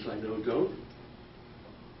 and others I know don't,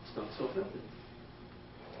 it's not self-evident.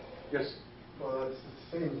 Yes? Well, it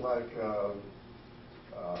seems like a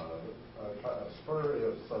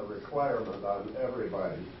spurious requirement on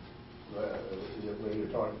everybody. When you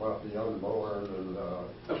talk about the unborn and...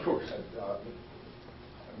 of course.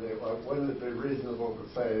 Wouldn't it be reasonable to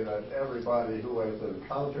say that everybody who has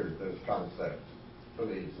encountered this concept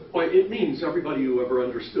believes it? Well, it means everybody who ever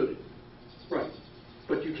understood it. Right.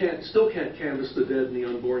 But you still can't canvass the dead and the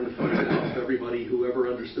unborn and find out if everybody who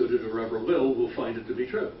ever understood it or ever will find it to be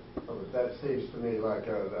true. But that seems to me like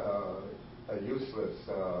a useless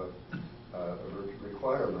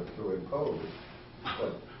requirement to impose.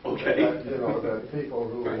 But Okay. that people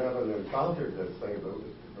who haven't encountered this thing,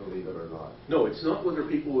 believe it or not. No, it's not whether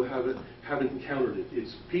people who haven't encountered it.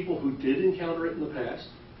 It's people who did encounter it in the past,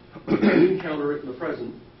 who do encounter it in the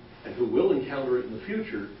present, and who will encounter it in the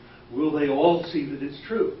future. Will they all see that it's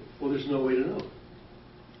true? Well, there's no way to know.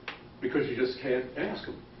 Because you just can't ask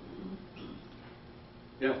them.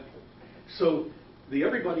 Yeah. So the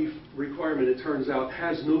everybody requirement, it turns out,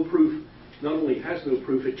 has no proof. Not only has no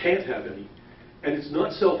proof, it can't have any. And it's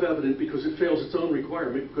not self-evident because it fails its own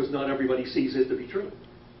requirement, because not everybody sees it to be true.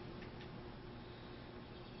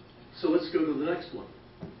 So let's go to the next one.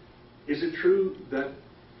 Is it true that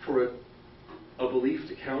for a belief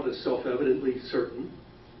to count as self-evidently certain,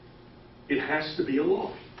 it has to be a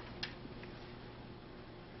law?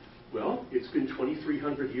 Well, it's been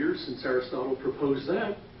 2,300 years since Aristotle proposed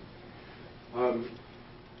that.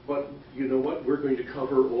 But you know what? We're going to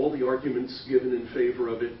cover all the arguments given in favor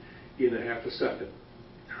of it in a half a second.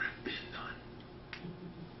 There have been none.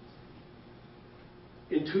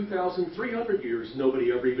 In 2,300 years,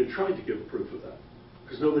 nobody ever even tried to give a proof of that,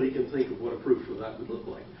 because nobody can think of what a proof of that would look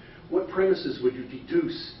like. What premises would you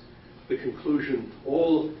deduce the conclusion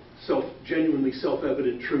all genuinely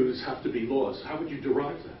self-evident truths have to be laws? How would you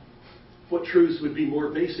derive that? What truths would be more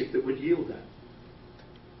basic that would yield that?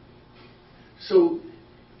 So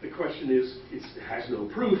the question is, it has no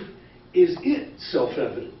proof. Is it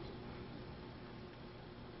self-evident?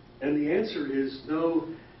 And the answer is no,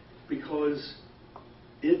 because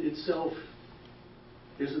it itself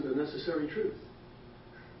isn't a necessary truth.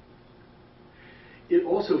 It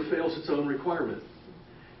also fails its own requirement.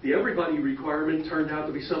 The everybody requirement turned out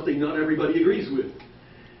to be something not everybody agrees with.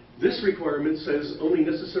 This requirement says only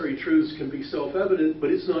necessary truths can be self-evident,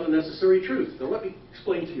 but it's not a necessary truth. Now let me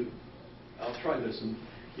explain to you. I'll try this, and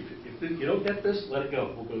if you don't get this, let it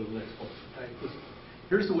go. We'll go to the next one. Okay? Listen.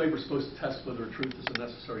 Here's the way we're supposed to test whether a truth is a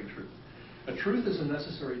necessary truth. A truth is a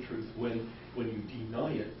necessary truth when you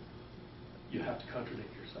deny it, you have to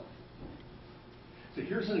contradict yourself. So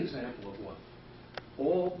here's an example of one.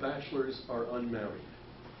 All bachelors are unmarried.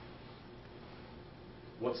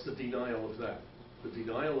 What's the denial of that? The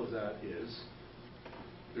denial of that is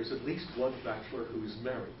there's at least one bachelor who is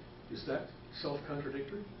married. Is that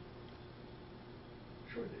self-contradictory?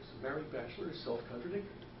 Sure it is. A married bachelor is self-contradictory.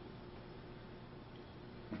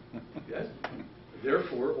 Yes?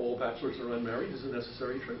 Therefore, all bachelors are unmarried is a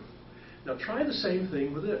necessary truth. Now try the same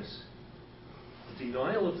thing with this. The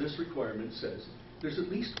denial of this requirement says there's at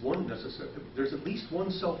least one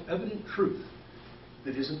self-evident truth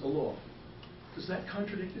that isn't a law. Does that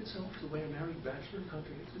contradict itself the way a married bachelor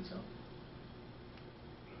contradicts itself?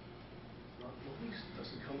 Not in the least. It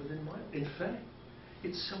doesn't come within mile. In fact,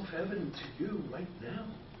 it's self-evident to you right now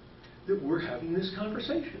that we're having this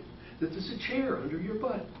conversation, that there's a chair under your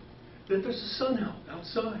butt, that there's a sun out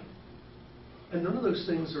outside. And none of those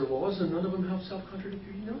things are laws, and none of them have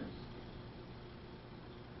self-contradictory denials.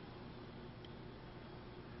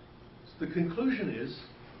 So the conclusion is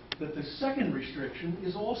that the second restriction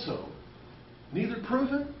is also neither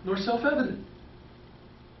proven nor self-evident.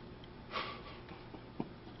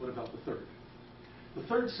 What about the third? The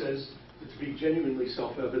third says that to be genuinely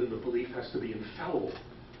self-evident, a belief has to be infallible.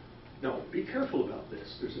 Now, be careful about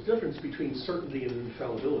this. There's a difference between certainty and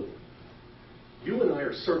infallibility. You and I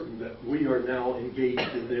are certain that we are now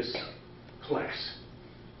engaged in this class.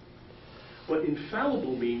 What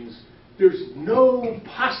infallible means, there's no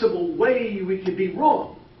possible way we can be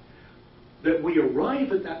wrong. That we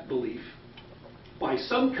arrive at that belief by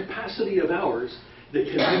some capacity of ours that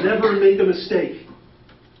can never make a mistake.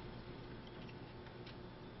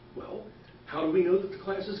 Well, how do we know that the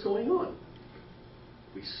class is going on?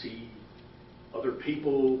 We see other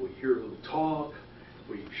people, we hear them talk,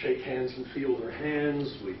 we shake hands and feel their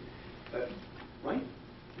hands, right?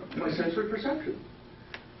 By sensory perception.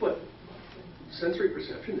 But sensory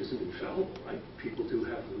perception isn't infallible, right? People do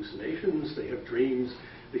have hallucinations, they have dreams,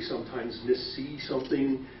 they sometimes missee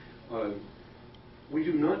something. We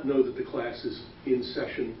do not know that the class is in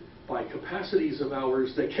session by capacities of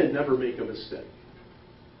ours that can never make a mistake.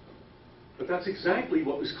 But that's exactly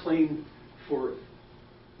what was claimed for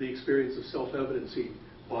the experience of self-evidency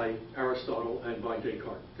by Aristotle and by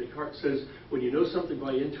Descartes. Descartes says, when you know something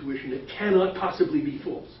by intuition, it cannot possibly be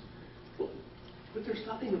false. Well, but there's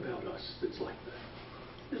nothing about us that's like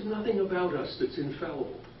that. There's nothing about us that's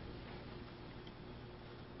infallible.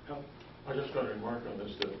 I just got to remark on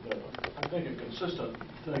this, that I think a consistent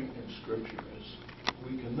thing in Scripture is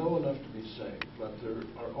we can know enough to be saved, but there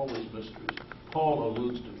are always mysteries. Paul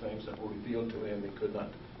alludes to things that were revealed to him he could not,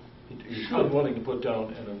 he's unwilling to put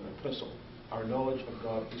down in an epistle. Our knowledge of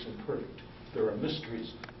God is imperfect. There are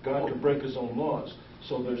mysteries. God can break his own laws.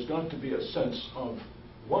 So there's got to be a sense of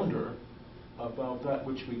wonder about that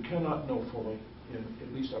which we cannot know fully in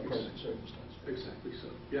at least our present circumstances. Exactly so.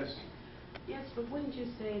 Yes? Yes, but wouldn't you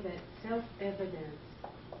say that self-evidence,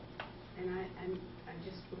 and I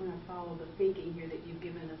just want to follow the thinking here that you've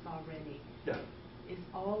given us already, Yeah. is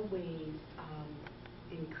always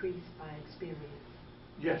increased by experience.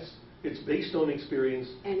 Yes. It's based on experience,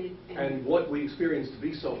 and what we experience to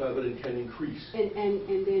be self-evident can increase.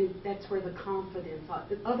 And then that's where the confidence,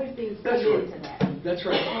 other things come That's right. into that. That's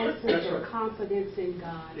right. Also, That's the right. confidence in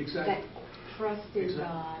God, Exactly. that trust in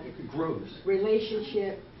God, It grows.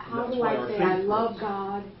 relationship. How that's do why I our say faith I love grows.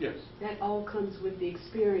 God? Yes. That all comes with the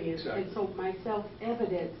experience. Exactly. And so my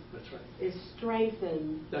self-evidence That's right. is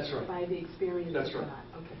strengthened That's right. by the experience That's of right. God.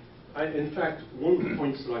 Okay. In fact, one of the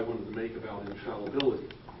points that I wanted to make about infallibility,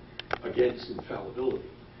 against infallibility,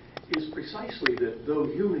 is precisely that though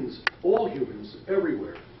humans, all humans,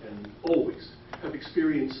 everywhere and always, have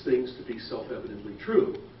experienced things to be self-evidently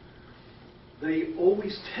true, they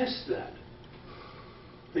always test that.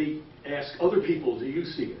 They ask other people, do you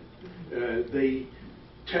see it? They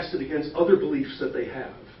test it against other beliefs that they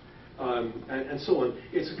have, and so on.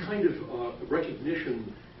 It's a kind of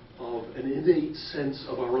recognition of an innate sense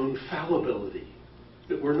of our own fallibility,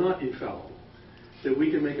 that we're not infallible, that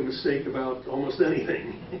we can make a mistake about almost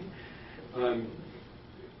anything. And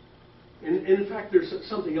in fact, there's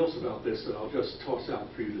something else about this that I'll just toss out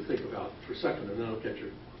for you to think about for a second, and then I'll get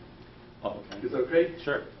your... Oh, okay. Is that okay?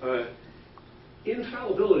 Sure.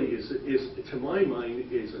 Infallibility is, to my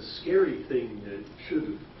mind, is a scary thing that should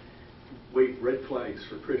have waved red flags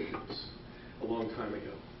for Christians a long time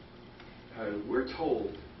ago. We're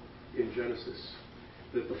told in Genesis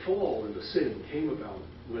that the fall and the sin came about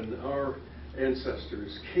when our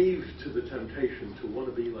ancestors caved to the temptation to want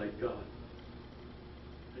to be like God.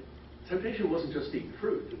 Temptation wasn't just eating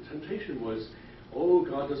fruit. The temptation was, oh,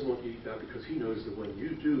 God doesn't want you to eat that because he knows that when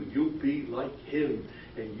you do, you'll be like him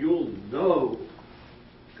and you'll know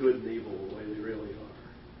good and evil the way they really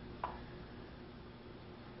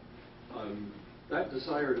are. That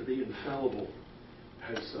desire to be infallible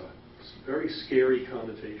has very scary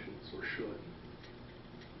connotations, or should.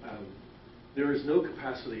 There is no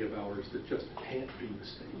capacity of ours that just can't be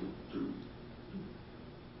mistaken.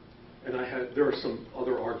 And there are some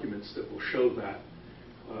other arguments that will show that,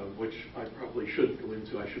 which I probably shouldn't go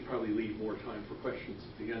into. I should probably leave more time for questions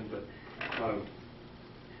at the end. But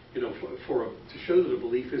to show that a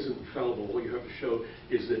belief isn't infallible, all you have to show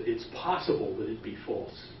is that it's possible that it be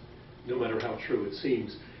false, no matter how true it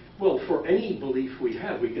seems. Well, for any belief we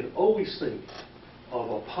have, we can always think of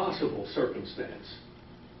a possible circumstance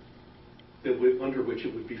under which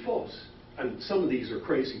it would be false. And some of these are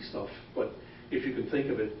crazy stuff, but if you can think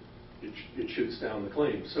of it, it shoots down the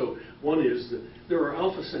claim. So one is that there are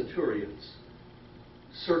Alpha Centaurians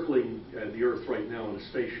circling the Earth right now in a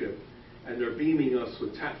spaceship, and they're beaming us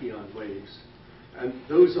with tachyon waves. And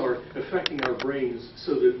those are affecting our brains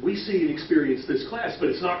so that we see and experience this class, but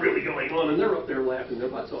it's not really going on, and they're up there laughing their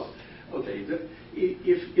butts off. Okay,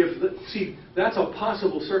 see, that's a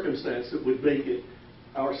possible circumstance that would make it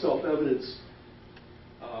our self-evidence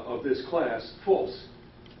of this class false.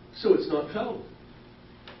 So it's not fallible.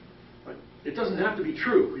 Right? It doesn't have to be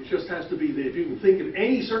true. It just has to be that if you can think of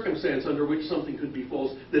any circumstance under which something could be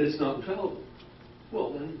false, then it's not infallible.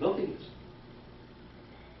 Well, then nothing is.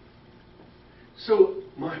 So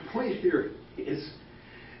my point here is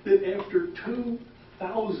that after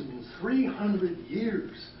 2,300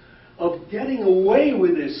 years of getting away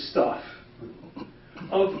with this stuff,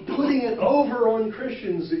 of putting it over on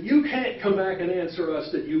Christians that you can't come back and answer us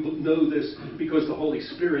that you know this because the Holy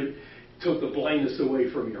Spirit took the blindness away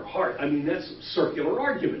from your heart. I mean, that's a circular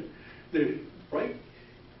argument, right?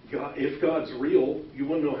 God, if God's real, you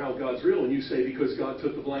want to know how God's real, and you say because God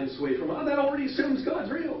took the blindness away from that already assumes God's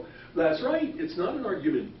real. That's right. It's not an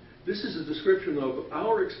argument. This is a description of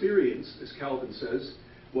our experience, as Calvin says,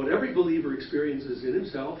 what every believer experiences in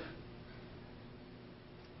himself,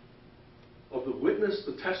 of the witness,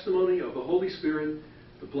 the testimony of the Holy Spirit.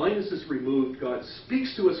 The blindness is removed. God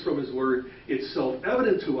speaks to us from his word. It's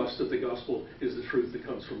self-evident to us that the gospel is the truth that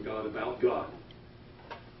comes from God about God.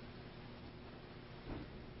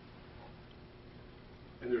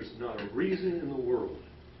 And there's not a reason in the world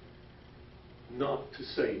not to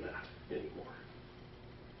say that anymore.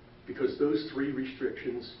 Because those three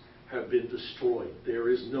restrictions have been destroyed. There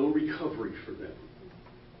is no recovery for them.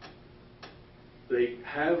 They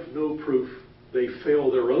have no proof They fail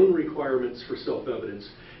their own requirements for self-evidence.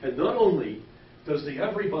 And not only does the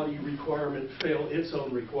everybody requirement fail its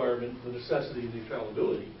own requirement, the necessity and the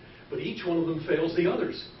infallibility, but each one of them fails the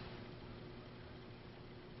others.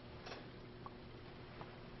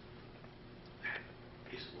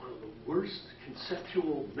 That is one of the worst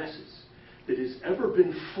conceptual messes that has ever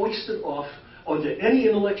been foisted off onto any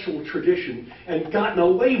intellectual tradition and gotten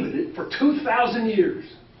away with it for 2,000 years.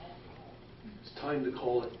 It's time to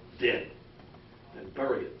call it dead and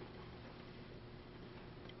bury it.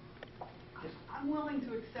 I'm willing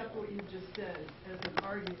to accept what you just said as an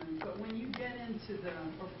argument, but when you get into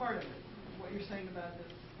or part of it, what you're saying about this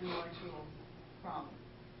intellectual problem,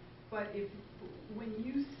 but when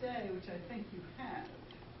you say, which I think you have,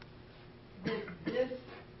 that this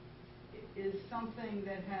is something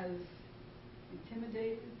that has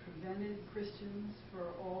intimidated, prevented Christians for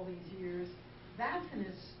all these years, that's an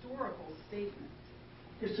historical statement.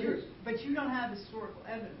 Yes, it is. But you don't have historical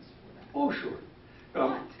evidence for that. Oh, sure.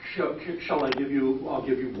 What? Shall I give you? I'll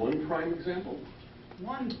give you one prime example.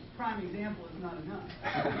 One prime example is not enough.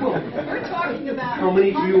 Well, We're talking about how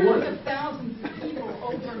many do you want? hundreds of thousands of people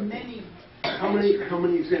over many. How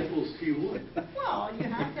many examples do you want? Well, you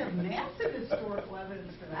have to have massive historical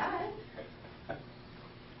evidence for that.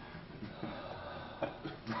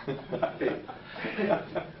 Okay.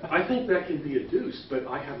 I think that can be adduced, but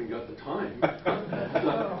I haven't got the time.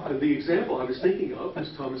 The example I was thinking of was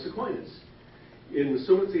Thomas Aquinas. In the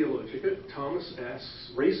Summa Theologica, Thomas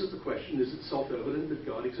raises the question, is it self-evident that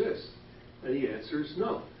God exists? And he answers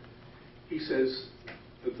no. He says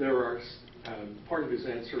that there are, part of his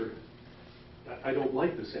answer, I don't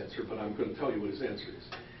like this answer, but I'm going to tell you what his answer is.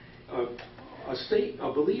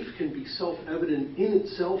 A belief can be self-evident in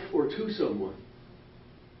itself or to someone.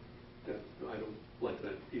 I don't like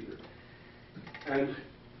that either. And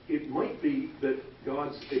it might be that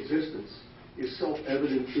God's existence is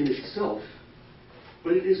self-evident in itself,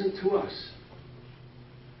 but it isn't to us.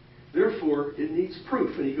 Therefore, it needs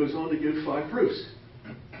proof, and he goes on to give 5 proofs.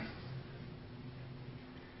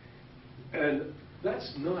 And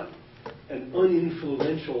that's not an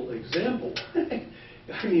uninfluential example.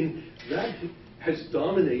 I mean, that has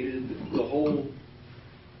dominated the whole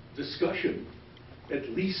discussion, at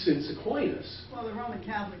least since Aquinas. Well, the Roman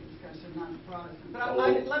Catholic discussion, not the Protestant. But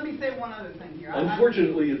let me say one other thing here.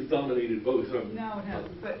 Unfortunately, it's dominated both. No, it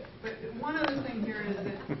hasn't. But one other thing here is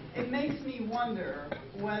that it makes me wonder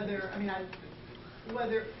whether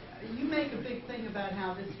you make a big thing about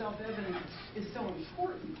how this self-evidence is so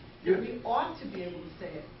important. Yeah. We ought to be able to say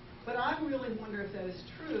it. But I really wonder if that is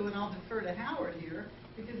true, and I'll defer to Howard here,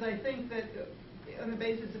 because I think that on the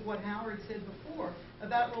basis of what Howard said before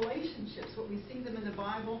about relationships, what we see them in the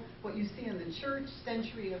Bible, what you see in the church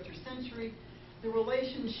century after century, the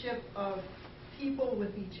relationship of people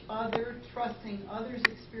with each other, trusting others'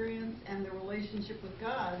 experience, and the relationship with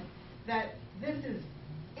God, that this is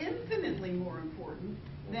infinitely more important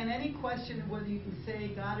than any question of whether you can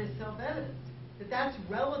say God is self-evident. That's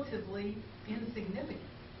relatively insignificant.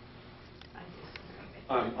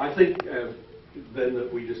 I think then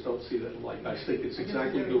that we just don't see that in light. I think it's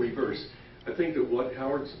exactly the reverse. I think that what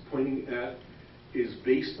Howard's pointing at is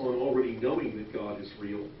based on already knowing that God is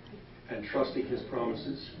real and trusting his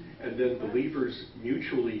promises, and then believers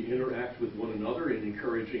mutually interact with one another in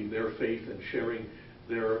encouraging their faith and sharing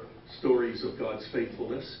their stories of God's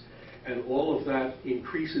faithfulness. And all of that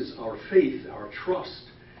increases our faith, our trust,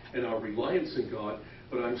 and our reliance in God.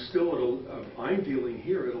 But I'm still I'm dealing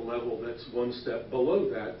here at a level that's one step below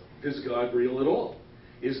that. Is God real at all?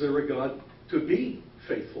 Is there a God to be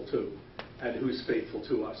faithful to, and who's faithful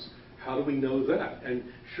to us? How do we know that? And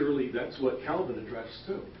surely that's what Calvin addressed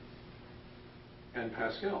too, and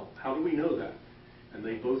Pascal. How do we know that? And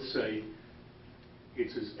they both say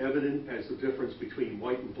it's as evident as the difference between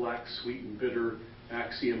white and black, sweet and bitter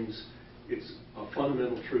axioms. It's a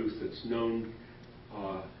fundamental truth that's known.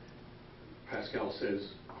 Pascal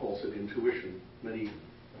calls it intuition. Many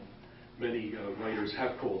writers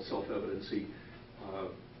have called self-evidency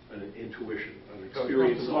an intuition, an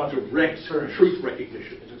experience of direct truth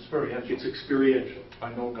recognition. It's experiential. It's experiential.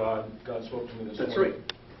 I know God. God spoke to me this That's morning.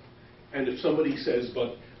 right. And if somebody says,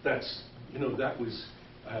 but that's, that was,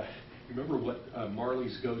 remember what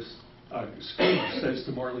Marley's ghost, Scrooge says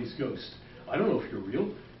to Marley's ghost, I don't know if you're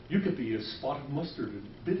real. You could be a spot of mustard,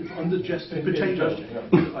 a bit of undigested potato.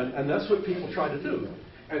 And that's what people try to do.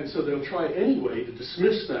 And so they'll try anyway to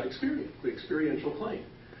dismiss that experience, the experiential claim.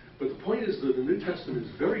 But the point is that the New Testament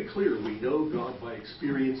is very clear. We know God by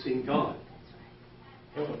experiencing God.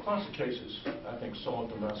 In the classic cases, I think Saul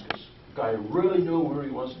of Damascus, the guy really knew where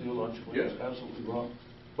he was theologically. Yes. Was absolutely wrong.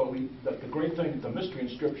 But the great thing, the mystery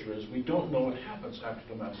in Scripture is we don't know what happens after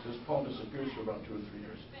Damascus. Paul disappears for about 2 or 3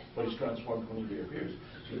 years, but he's transformed when he reappears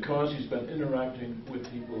because he's been interacting with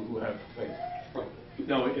people who have faith. Right.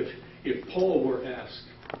 Now, if Paul were asked,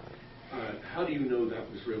 how do you know that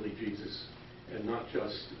was really Jesus and not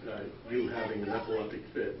just you having an epileptic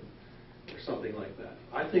fit or something like that?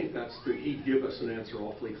 I think he'd give us an answer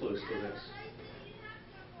awfully close to this.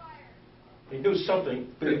 He knew something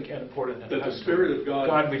big and important. That the Spirit of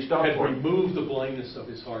God reached out had for him. removed the blindness of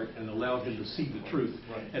his heart and allowed him to see the truth.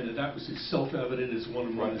 Right. And that was as self-evident as 1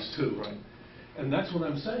 and 1 is 2. Right. And that's what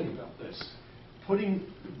I'm saying about this. Putting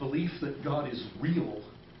belief that God is real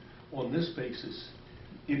on this basis,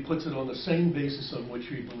 it puts it on the same basis on which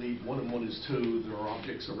we believe 1 and 1 is 2, there are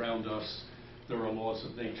objects around us, there are laws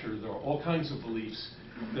of nature, there are all kinds of beliefs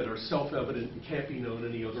that are self-evident and can't be known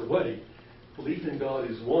any other way. Belief in God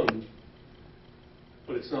is one,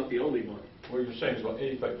 but it's not the only one. What you're saying is about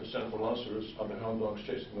 85% of philosophers are the hound dogs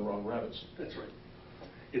chasing the wrong rabbits. That's right.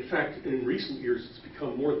 In fact, in recent years, it's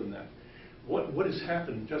become more than that. What has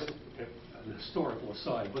happened, just an historical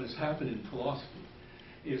aside, what has happened in philosophy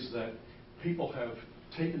is that people have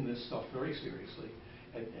taken this stuff very seriously,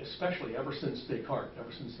 and especially ever since Descartes,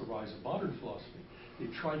 ever since the rise of modern philosophy,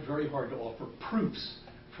 they've tried very hard to offer proofs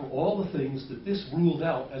for all the things that this ruled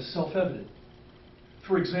out as self-evident.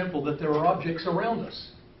 For example, that there are objects around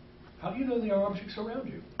us. How do you know there are objects around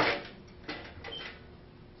you?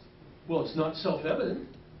 Well, it's not self-evident,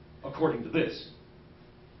 according to this.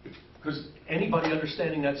 Because anybody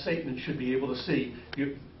understanding that statement should be able to see,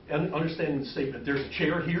 understanding the statement, there's a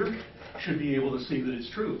chair here, should be able to see that it's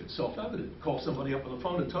true. It's self-evident. Call somebody up on the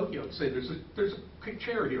phone in Tokyo and say, there's a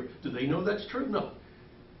chair here. Do they know that's true? No.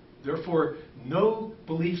 Therefore, no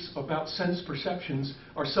beliefs about sense perceptions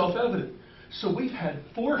are self-evident. So we've had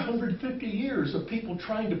 450 years of people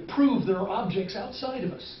trying to prove there are objects outside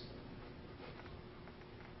of us.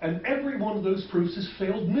 And every one of those proofs has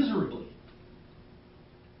failed miserably.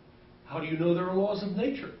 How do you know there are laws of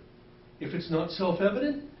nature? If it's not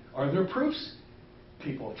self-evident, are there proofs?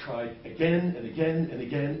 People have tried again and again and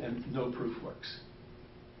again, and no proof works.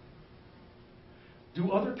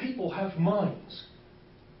 Do other people have minds?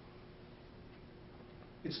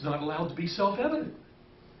 It's not allowed to be self-evident.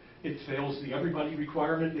 It fails the everybody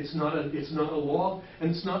requirement. It's not a law,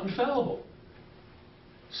 and it's not infallible.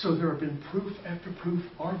 So there have been proof after proof,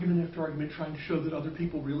 argument after argument, trying to show that other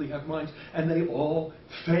people really have minds, and they all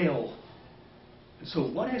fail. And so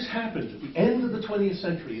what has happened at the end of the 20th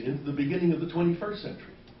century and into the beginning of the 21st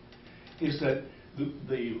century is that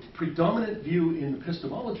the predominant view in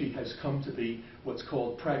epistemology has come to be what's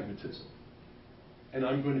called pragmatism. And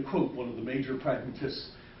I'm going to quote one of the major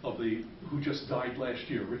pragmatists who just died last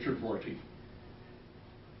year, Richard Rorty.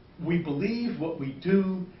 We believe what we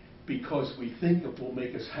do because we think it will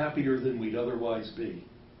make us happier than we'd otherwise be.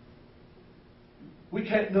 We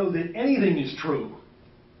can't know that anything is true.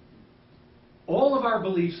 All of our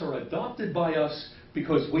beliefs are adopted by us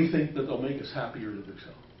because we think that they'll make us happier to do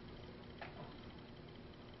so.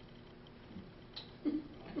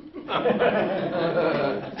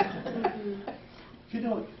 You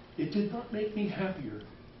know, it did not make me happier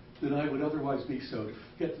than I would otherwise be so to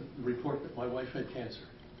get the report that my wife had cancer.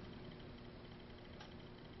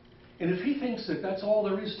 And if he thinks that that's all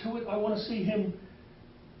there is to it, I want to see him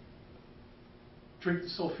drink the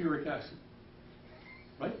sulfuric acid.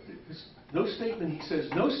 Right? No statement, he says,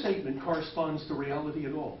 no statement corresponds to reality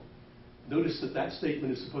at all. Notice that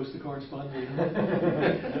statement is supposed to correspond to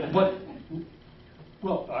reality. But,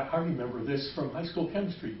 well, I remember this from high school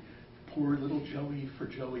chemistry. Poor little Joey, for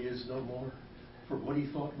Joey is no more. For what he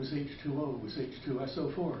thought was H2O was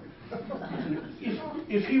H2SO4.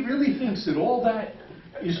 If he really thinks that all that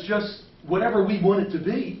is just whatever we want it to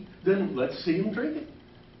be, then let's see him drink it.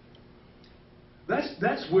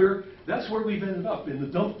 That's where we've ended up, in the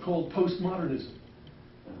dump called postmodernism,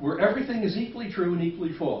 where everything is equally true and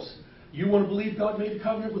equally false. You want to believe God made a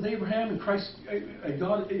covenant with Abraham and Christ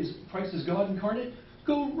is God incarnate?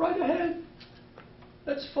 Go right ahead.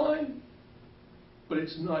 That's fine. But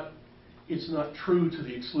it's not true to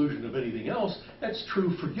the exclusion of anything else. That's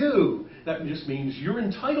true for you. That just means you're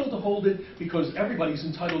entitled to hold it because everybody's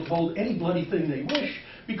entitled to hold any bloody thing they wish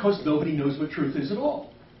because nobody knows what truth is at all.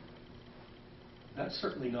 That's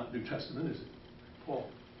certainly not New Testament, is it? Paul?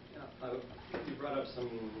 Yeah, you brought up some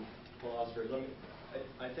philosophers.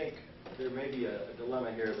 I think there may be a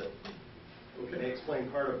dilemma here that may explain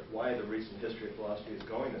part of why the recent history of philosophy is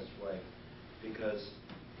going this way. Because,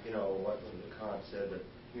 you know, what Kant said that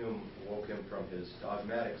Hume woke him from his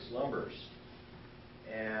dogmatic slumbers.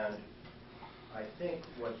 And I think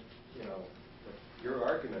what your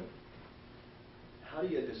argument how do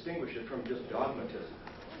you distinguish it from just dogmatism?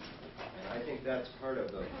 And I think that's part of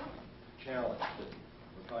the challenge that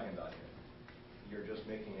we're talking about here. You're just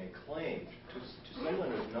making a claim to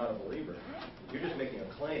someone who's not a believer. You're just making a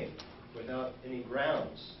claim without any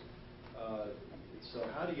grounds. So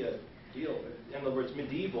how do you deal with, in other words,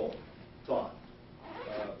 medieval thought,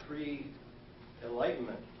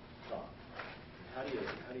 pre-Enlightenment thought? How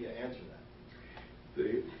do you answer that?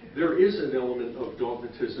 There is an element of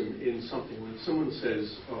dogmatism in something. When someone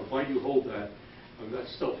says, why do you hold that?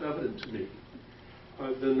 That's self-evident to me.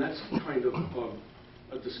 Then that's kind of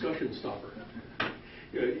a discussion stopper.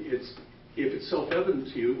 If it's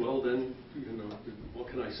self-evident to you, well then, what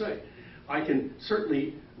can I say? I can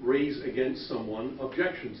certainly raise against someone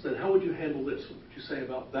objections. Then how would you handle this? What would you say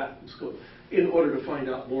about that? In order to find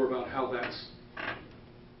out more about how that's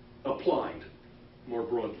applied more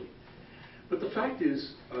broadly. But the fact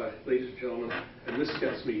is, ladies and gentlemen, and this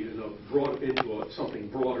gets me into something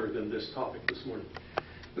broader than this topic this morning.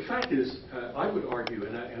 The fact is, I would argue,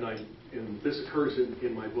 and this occurs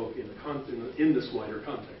in my book in this wider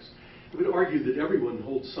context, I would argue that everyone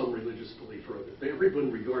holds some religious belief or other.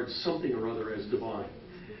 Everyone regards something or other as divine.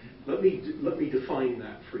 Let me define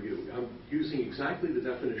that for you. I'm using exactly the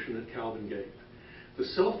definition that Calvin gave. The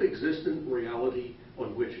self-existent reality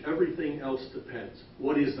on which everything else depends.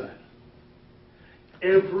 What is that?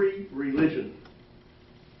 Every religion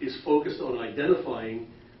is focused on identifying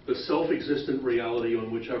the self-existent reality on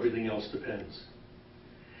which everything else depends.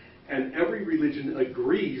 And every religion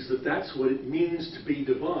agrees that that's what it means to be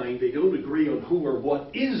divine. They don't agree on who or what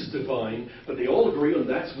is divine, but they all agree on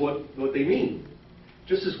that's what they mean.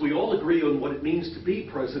 Just as we all agree on what it means to be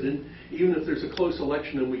president, even if there's a close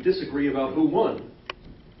election and we disagree about who won.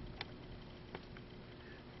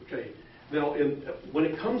 Okay. Now, when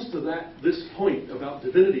it comes to this point about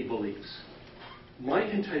divinity beliefs, my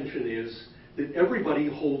contention is that everybody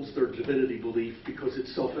holds their divinity belief because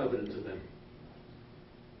it's self-evident to them.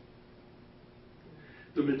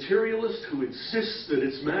 The materialist who insists that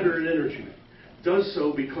it's matter and energy does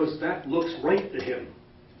so because that looks right to him.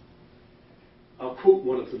 I'll quote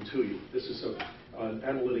one of them to you. This is an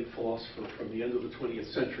analytic philosopher from the end of the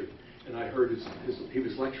 20th century, and I heard he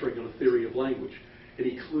was lecturing on a theory of language. And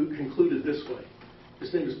he concluded this way.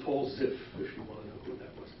 His name is Paul Ziff, if you want to know who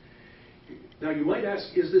that was. Now you might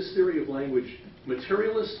ask, is this theory of language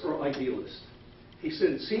materialist or idealist? He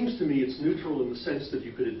said, it seems to me it's neutral in the sense that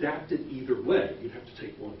you could adapt it either way. You'd have to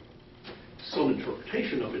take some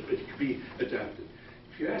interpretation of it, but it could be adapted.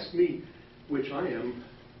 If you ask me which I am,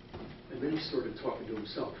 and then he started talking to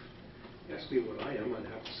himself. Ask me what I am, I'd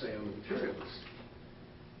have to say I'm a materialist.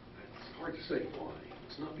 It's hard to say why.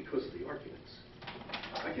 It's not because of the arguments.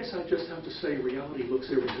 I guess I just have to say reality looks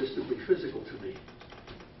irresistibly physical to me.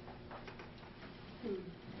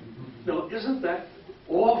 Now, isn't that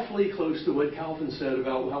awfully close to what Calvin said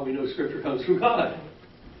about how we know Scripture comes from God?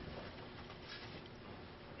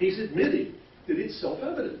 He's admitting that it's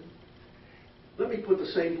self-evident. Let me put the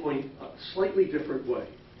same point a slightly different way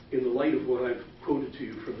in the light of what I've quoted to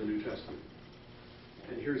you from the New Testament.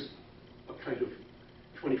 And here's a kind of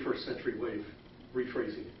 21st century way of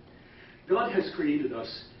rephrasing it. God has created the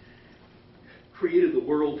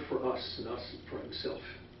world for us and us for himself.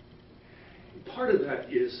 And part of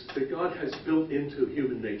that is that God has built into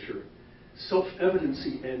human nature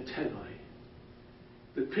self-evidency antennae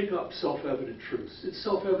that pick up self-evident truths. It's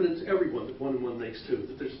self-evident to everyone that 1 and 1 makes 2,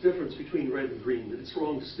 that there's a difference between red and green, that it's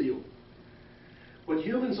wrong to steal. But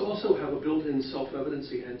humans also have a built-in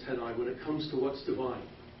self-evidency antennae when it comes to what's divine.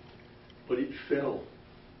 But it fell.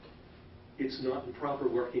 It's not in proper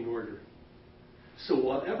working order. So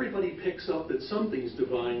while everybody picks up that something's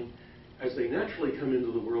divine, as they naturally come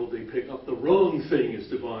into the world, they pick up the wrong thing is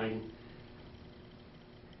divine.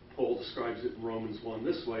 Paul describes it in Romans 1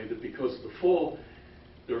 this way, that because of the fall,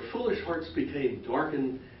 their foolish hearts became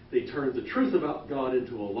darkened. They turned the truth about God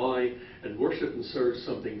into a lie and worship and serve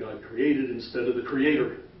something God created instead of the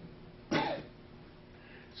Creator.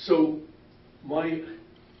 So my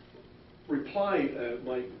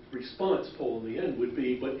response, Paul, in the end would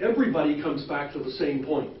be, but everybody comes back to the same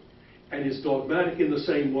point and is dogmatic in the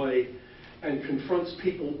same way and confronts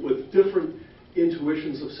people with different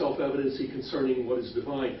intuitions of self-evidency concerning what is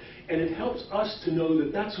divine. And it helps us to know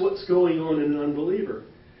that that's what's going on in an unbeliever.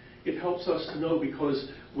 It helps us to know because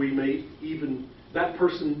we may even, that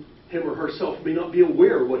person, him or herself, may not be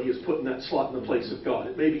aware of what he has put in that slot in the place of God.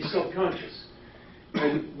 It may be subconscious.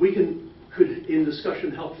 And we could, in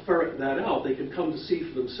discussion, help ferret that out. They can come to see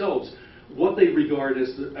for themselves what they regard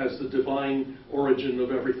as the divine origin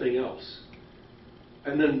of everything else.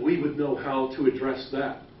 And then we would know how to address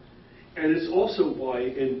that. And it's also why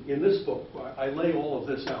in this book, I lay all of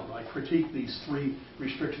this out. I critique these 3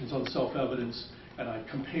 restrictions on self-evidence, and I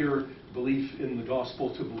compare belief in the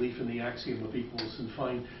gospel to belief in the axiom of equals, and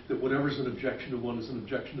find that whatever's an objection to one is an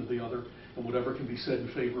objection to the other, and whatever can be said in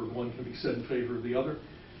favor of one can be said in favor of the other.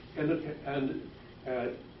 And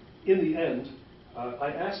in the end, I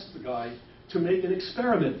asked the guy to make an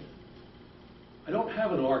experiment. I don't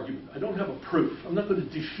have an argument. I don't have a proof. I'm not going to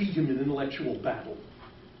defeat him in intellectual battle.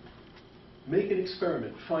 Make an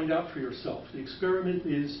experiment. Find out for yourself. The experiment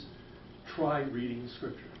is try reading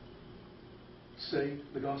Scripture. Say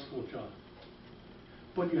the Gospel of John.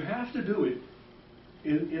 But you have to do it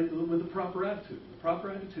with the proper attitude. The proper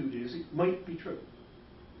attitude is it might be true.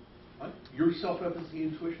 Right? Your self-evidency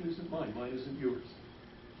intuition isn't mine. Mine isn't yours.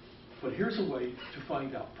 But here's a way to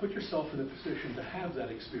find out. Put yourself in a position to have that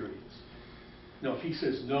experience. Now, if he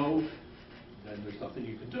says no, then there's nothing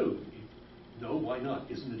you can do. No, why not?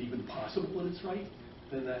 Isn't it even possible that it's right?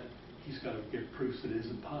 Then that he's got to give proofs that it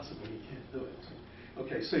isn't possible. He can't do it. So,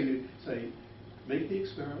 okay, so you say, make the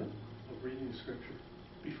experiment of reading the Scripture.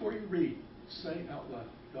 Before you read, say out loud,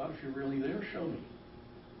 God, if you're really there, show me.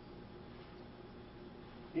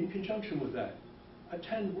 In conjunction with that,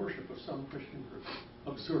 attend worship of some Christian group.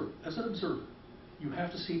 Observe. As an observer, you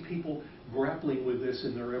have to see people grappling with this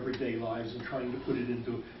in their everyday lives and trying to put it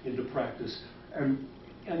into practice, and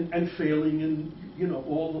failing in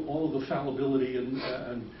all of the fallibility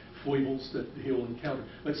and foibles that he'll encounter.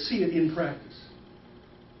 But see it in practice.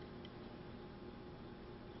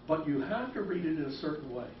 But you have to read it in a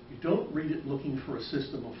certain way. You don't read it looking for a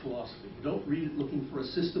system of philosophy. You don't read it looking for a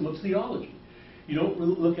system of theology. You don't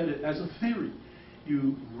look at it as a theory.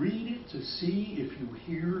 You read it to see if you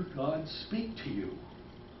hear God speak to you.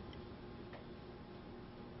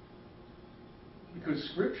 Because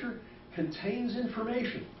Scripture contains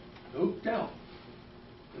information, no doubt.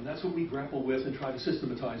 And that's what we grapple with and try to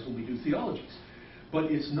systematize when we do theologies. But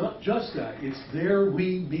it's not just that. It's there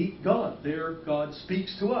we meet God. There God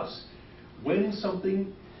speaks to us. When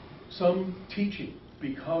some teaching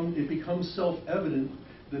becomes self-evident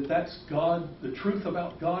that that's God, the truth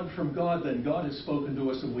about God from God, then God has spoken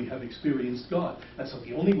to us and we have experienced God. That's not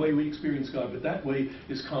the only way we experience God, but that way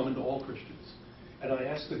is common to all Christians. And I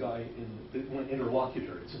asked the guy in one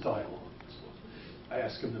interlocutor, it's a dialogue. I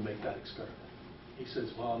asked him to make that experiment. He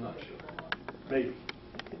says, well, I'm not sure. Maybe.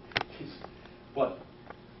 But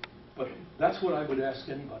that's what I would ask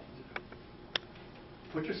anybody to do.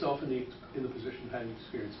 Put yourself in the position of having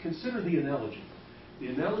experience. Consider the analogy. The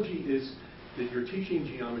analogy is that you're teaching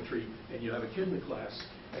geometry and you have a kid in the class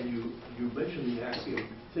and you mention the axiom,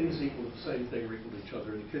 things equal the same thing or equal to each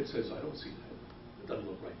other, and the kid says, I don't see that. It doesn't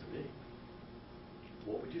look right to me.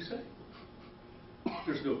 What would you say?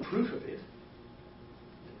 There's no proof of it.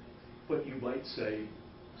 But you might say,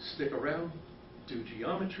 stick around, do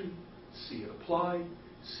geometry, see it apply,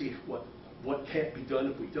 see what can't be done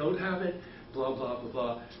if we don't have it, blah, blah, blah,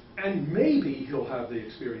 blah. And maybe he'll have the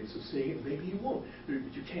experience of seeing it, maybe he won't.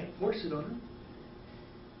 You can't force it on him.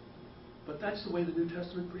 But that's the way the New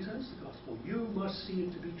Testament presents the gospel. You must see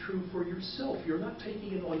it to be true for yourself. You're not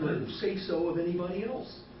taking it on the say-so of anybody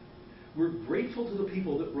else. We're grateful to the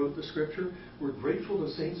people that wrote the Scripture. We're grateful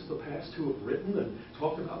to saints of the past who have written and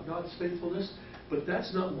talked about God's faithfulness. But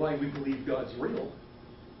that's not why we believe God's real.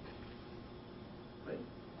 Right?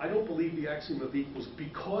 I don't believe the axiom of equals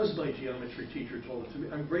because my geometry teacher told it to me.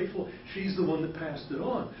 I'm grateful she's the one that passed it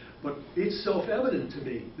on. But it's self-evident to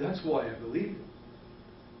me. That's why I believe it.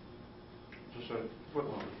 Just a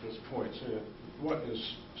footnote at this point. What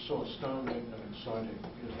is so astounding and exciting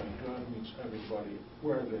is that God meets everybody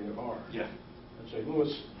where they are. Yeah. And St.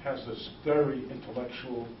 Louis has this very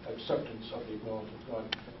intellectual acceptance of the equality of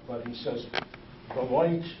God, but he says the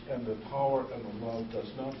light and the power and the love does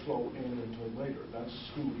not flow in until later. That's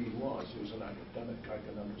who he was. He was an academic. I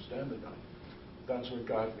can understand it now. That's where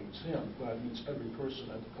God meets him. God meets every person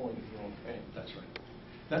at the point of your own pain. That's right.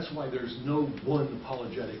 That's why there's no one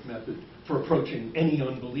apologetic method for approaching any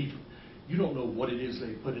unbeliever. You don't know what it is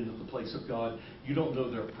they put into the place of God. You don't know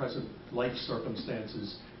their present life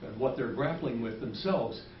circumstances and what they're grappling with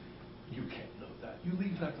themselves. You can't know that. You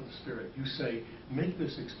leave that to the Spirit. You say, make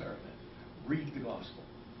this experiment. Read the gospel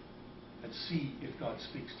and see if God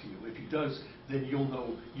speaks to you. If he does, then you'll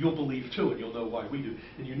know, you'll believe too, and you'll know why we do.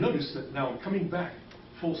 And you notice that now I'm coming back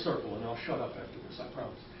full circle, and I'll shut up after this, I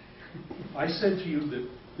promise. I said to you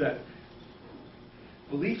that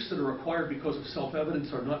beliefs that are acquired because of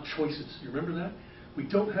self-evidence are not choices. You remember that? We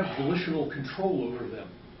don't have volitional control over them.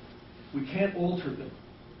 We can't alter them.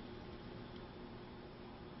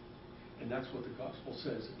 And that's what the gospel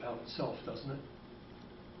says about itself, doesn't it?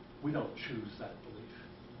 We don't choose that belief.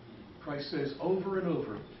 Christ says over and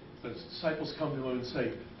over, the disciples come to him and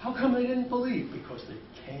say, how come they didn't believe? Because they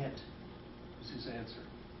can't, is his answer.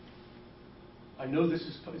 I know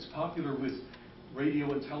it's popular with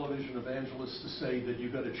radio and television evangelists to say that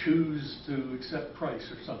you've got to choose to accept Christ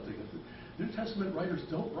or something. The New Testament writers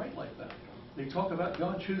don't write like that. They talk about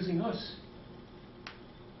God choosing us.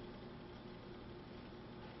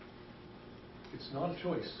 It's not a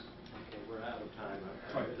choice. Okay, we're out of time.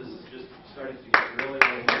 Right. This is just starting to get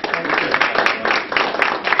really